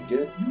what I can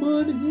get.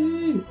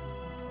 Money!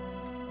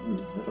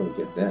 How do I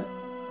get that?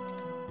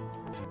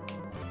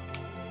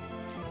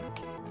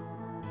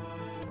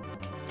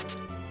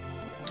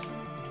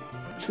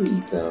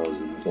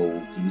 $3,000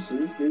 gold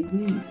pieces,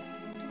 baby.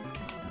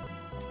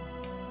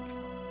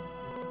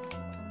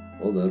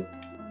 Hold up.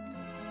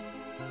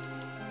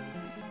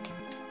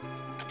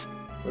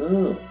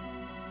 Oh.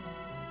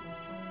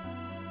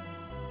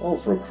 Oh,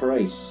 for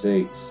Christ's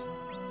sakes.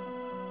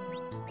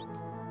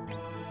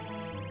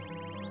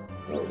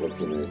 Oh, what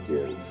can I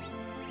give?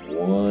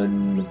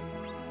 One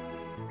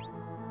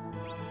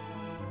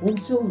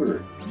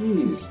silver.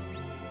 Jeez.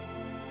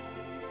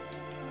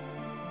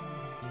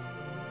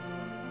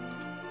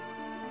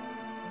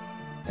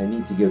 I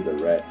need to give the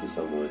rat to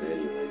someone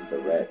anyways. The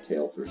rat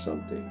tail for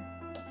something.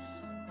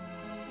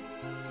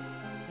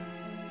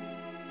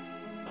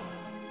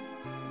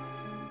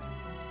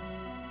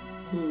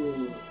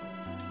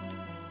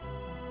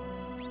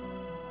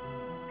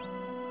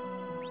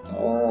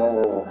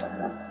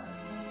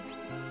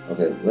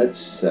 Okay, let's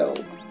sell.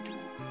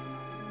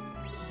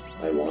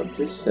 I want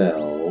to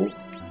sell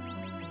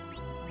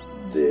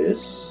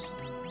this.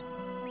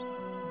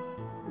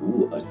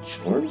 Ooh, a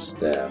charm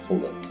staff.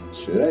 Hold up.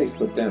 Should I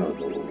put that on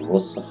the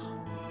Rosa?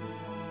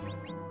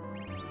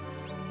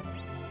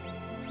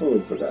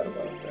 Totally forgot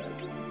about that.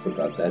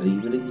 Forgot that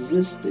even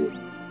existed.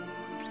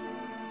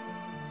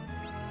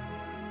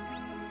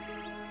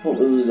 Oh,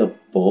 it was a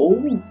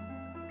bow?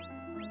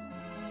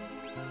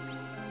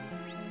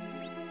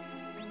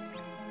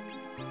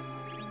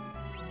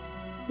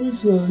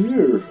 What's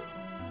here?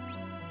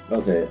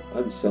 Okay,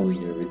 I'm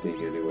selling everything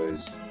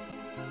anyways.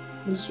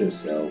 Let's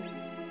just sell.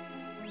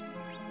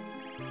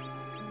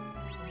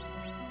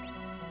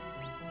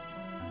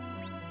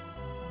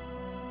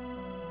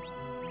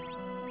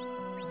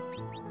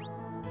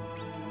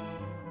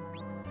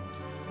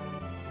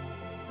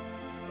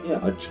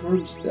 Yeah, a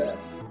charm staff.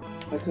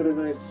 Why couldn't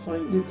I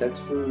find it? That's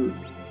for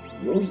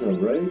Rosa,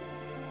 right?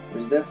 Or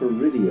is that for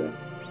Rydia?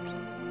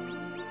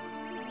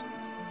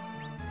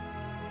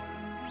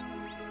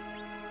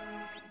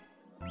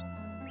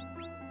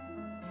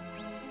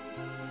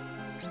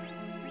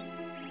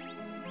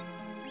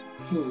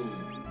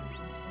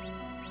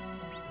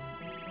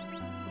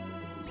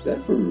 Is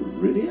that for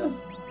Rydia?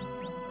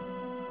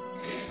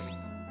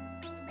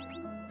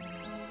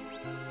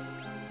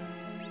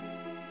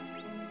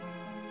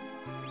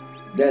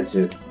 That's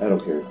it. I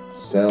don't care.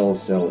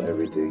 Sell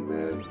everything,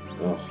 man.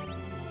 Ugh.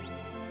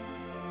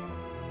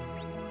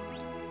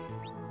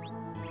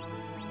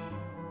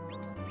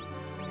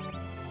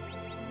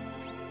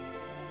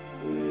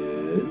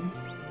 And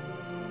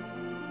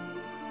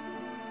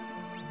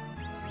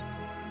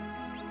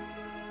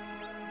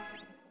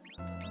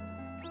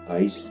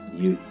Ice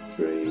Ute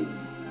Drain.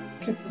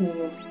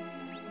 Catclaw.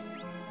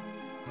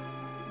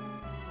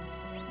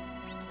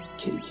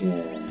 Kitty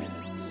cat.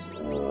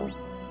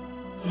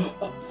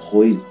 A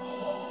poison.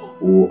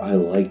 Oh, I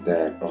like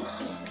that. Oh.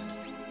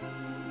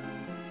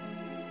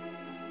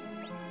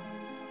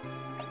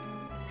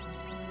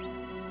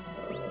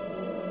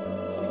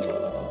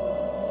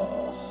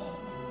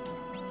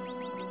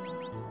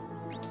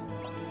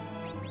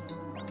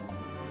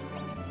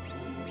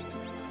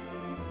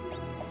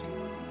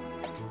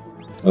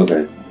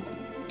 Okay.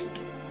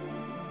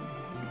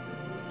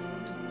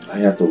 I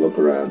have to look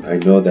around. I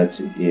know that's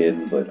an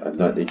inn, but I'm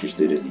not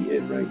interested in the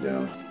inn right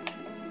now.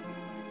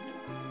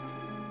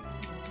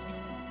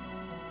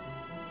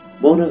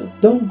 Mona,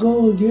 don't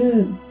go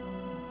again!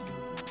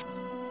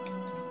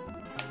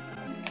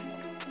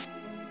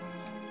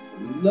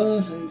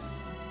 Life.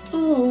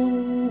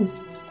 Oh!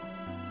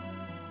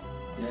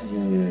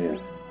 Yeah.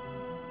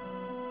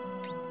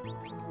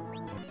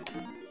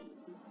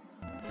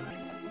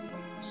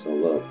 So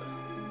look,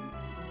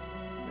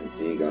 I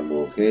think I'm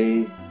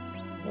okay.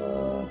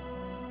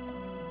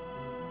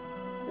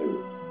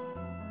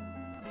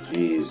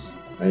 Jeez,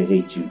 I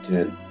hate you,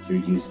 Tent. You're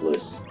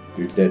useless.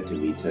 You're dead to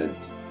me, Tent.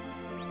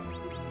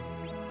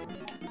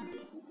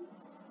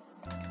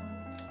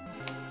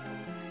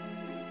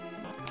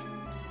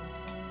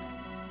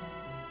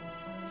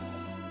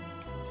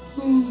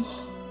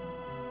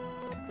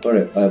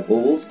 Alright, I have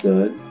almost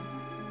done.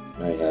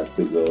 I have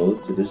to go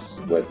to this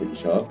weapon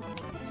shop.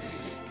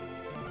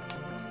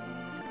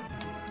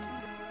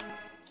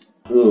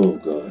 Oh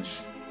gosh.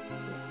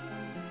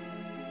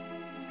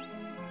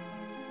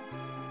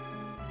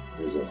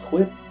 There's a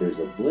whip, there's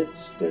a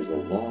blitz, there's a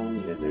long,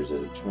 and there's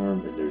a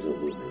charm, and there's a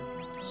lunar.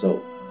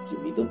 So,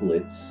 give me the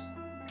blitz.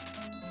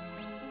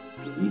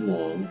 Give me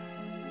long.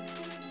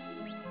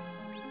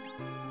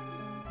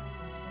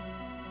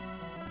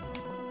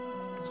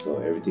 Let's go,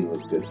 everything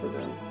looks good for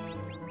now.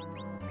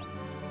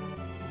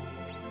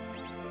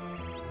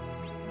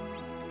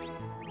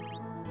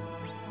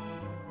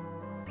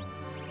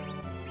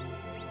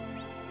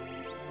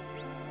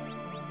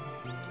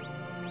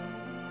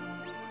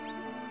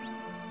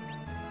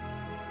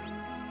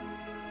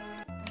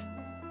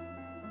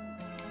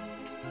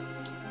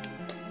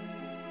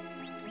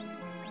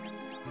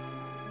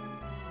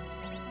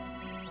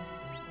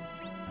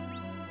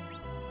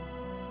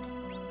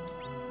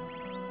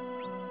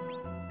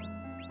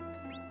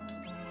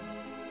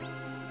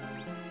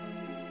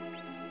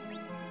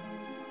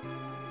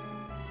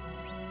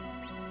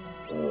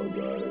 Oh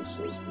god, I'm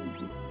so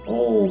sleepy.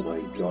 Oh my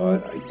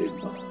god, I did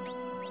not.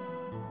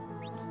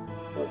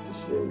 What to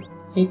say?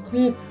 Hey,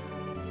 Clip!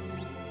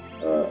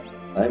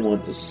 I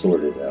want to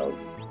sort it out.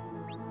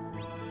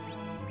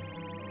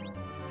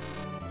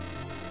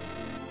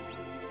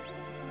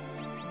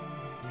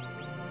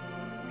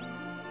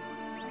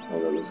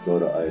 Hold on, let's go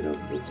to item.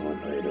 It's on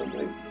item.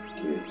 I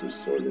can't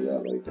just sort it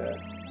out like that.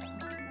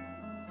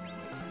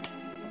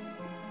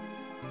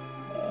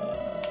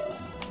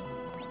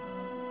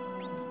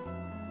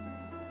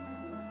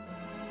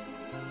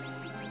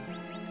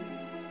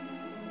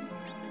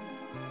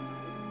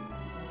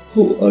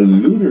 Oh, a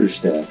lunar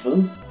staff,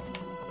 huh?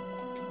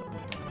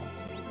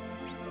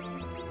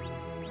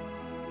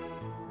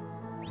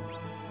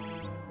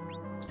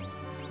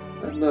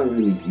 I'm not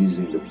really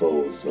using the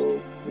bow,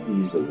 so let me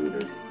use the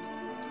lunar.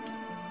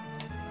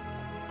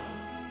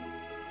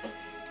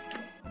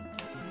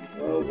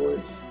 Oh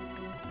boy.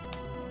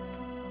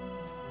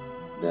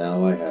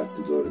 Now I have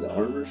to go to the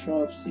armor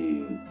shop,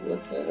 see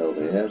what the hell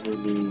they have for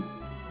me.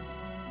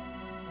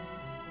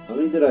 How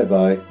many did I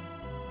buy?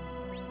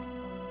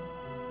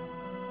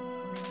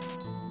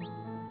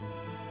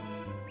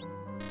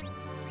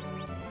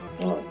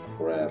 Oh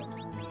crap.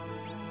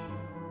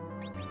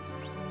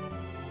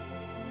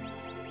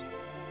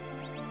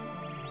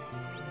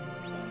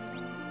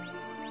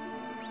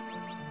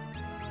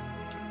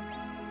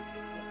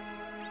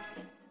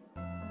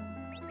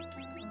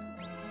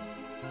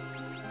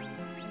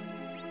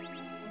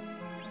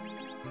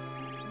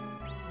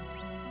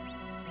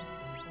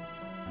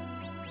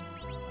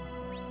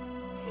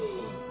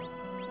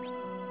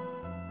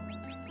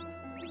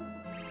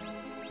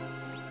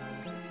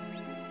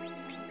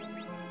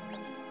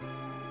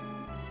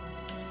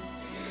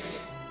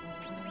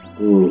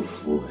 Oh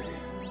boy.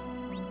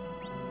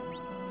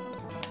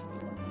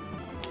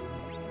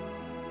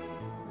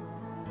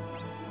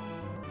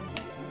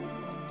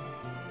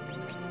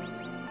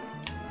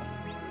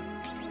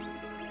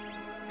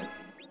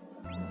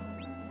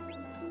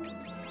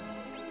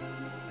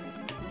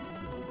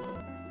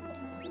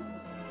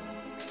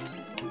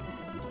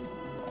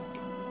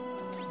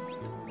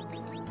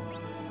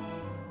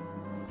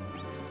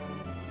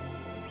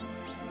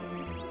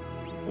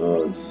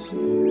 Oh, let's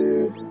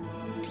see.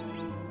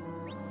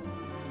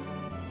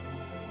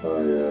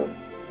 Oh yeah,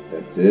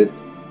 that's it.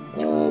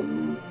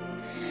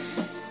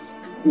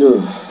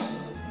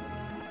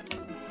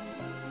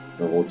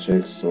 Double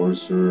check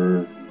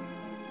sorcerer.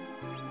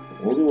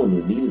 The only one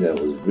who needed that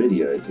was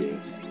Rydia, I think.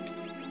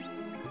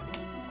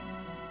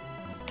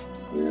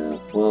 Yeah,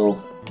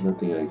 well,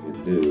 nothing I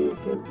can do,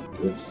 but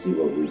let's see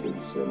what we can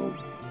sell.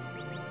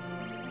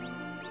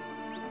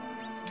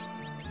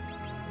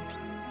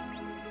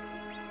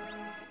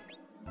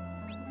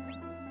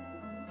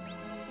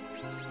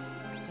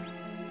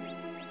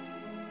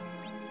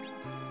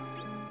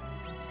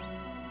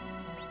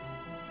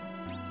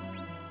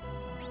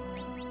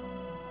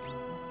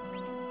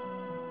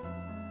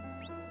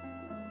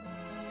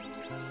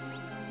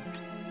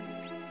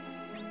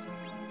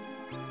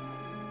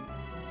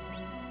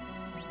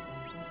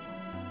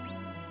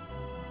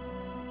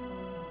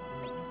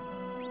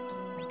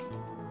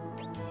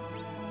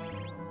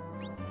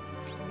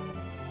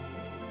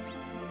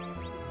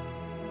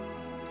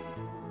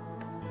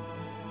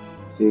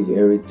 I think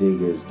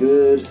everything is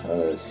good.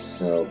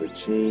 Sell the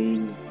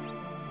chain.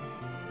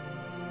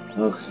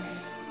 Okay.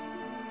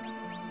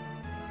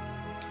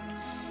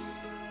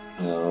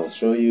 Now I'll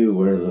show you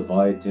where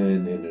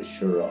Leviathan and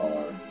Ashura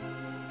are.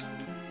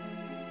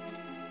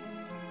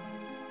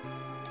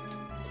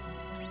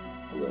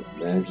 Pull up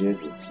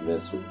magic. Let's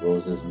mess with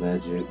Rosa's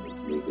magic.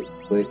 Let's make it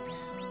quick.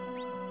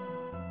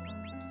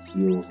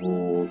 Heal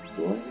hold.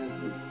 Do I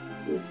have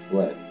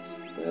reflect?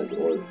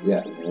 Or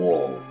yeah,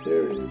 wall.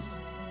 There it is.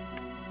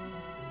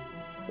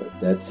 But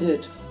that's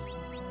it.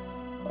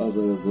 I'm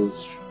gonna go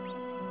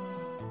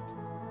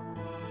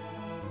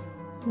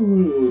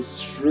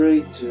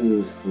straight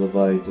to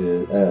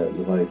Leviathan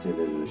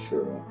and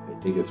Ashura. I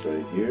think it's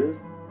right here.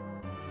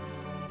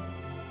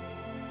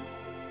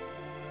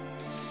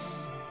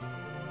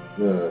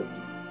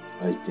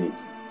 I think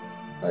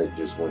I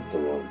just went the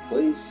wrong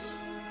place.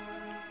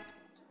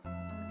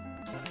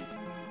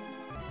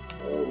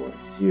 Oh,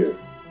 here.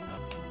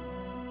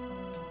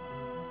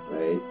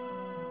 Right?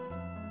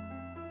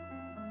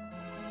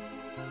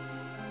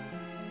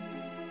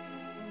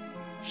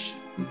 Shh,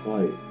 be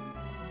quiet.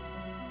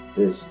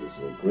 This is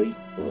a great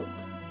book.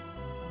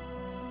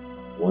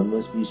 One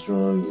must be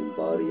strong in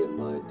body and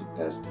mind to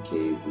pass the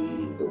cave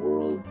leading the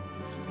world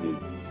of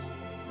mutants.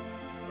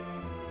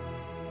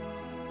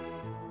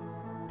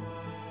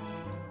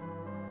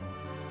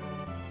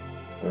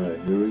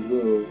 Alright, here we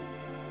go.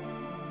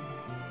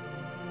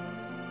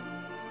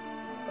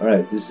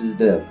 Alright, this is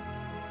them.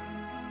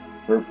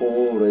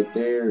 Purple right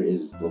there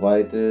is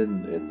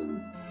Leviathan, and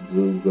the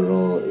blue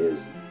girl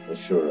is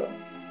Ashura.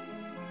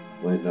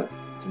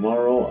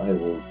 Tomorrow I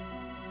will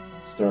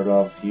start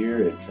off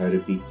here and try to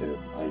beat them.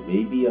 I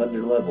may be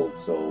underleveled,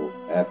 so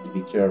I have to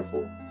be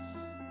careful.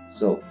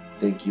 So,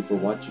 thank you for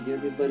watching,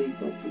 everybody.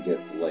 Don't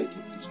forget to like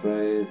and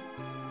subscribe,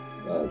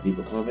 leave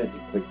a comment,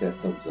 and click that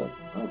thumbs up.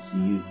 I'll see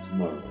you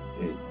tomorrow,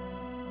 and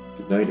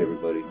good night,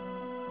 everybody.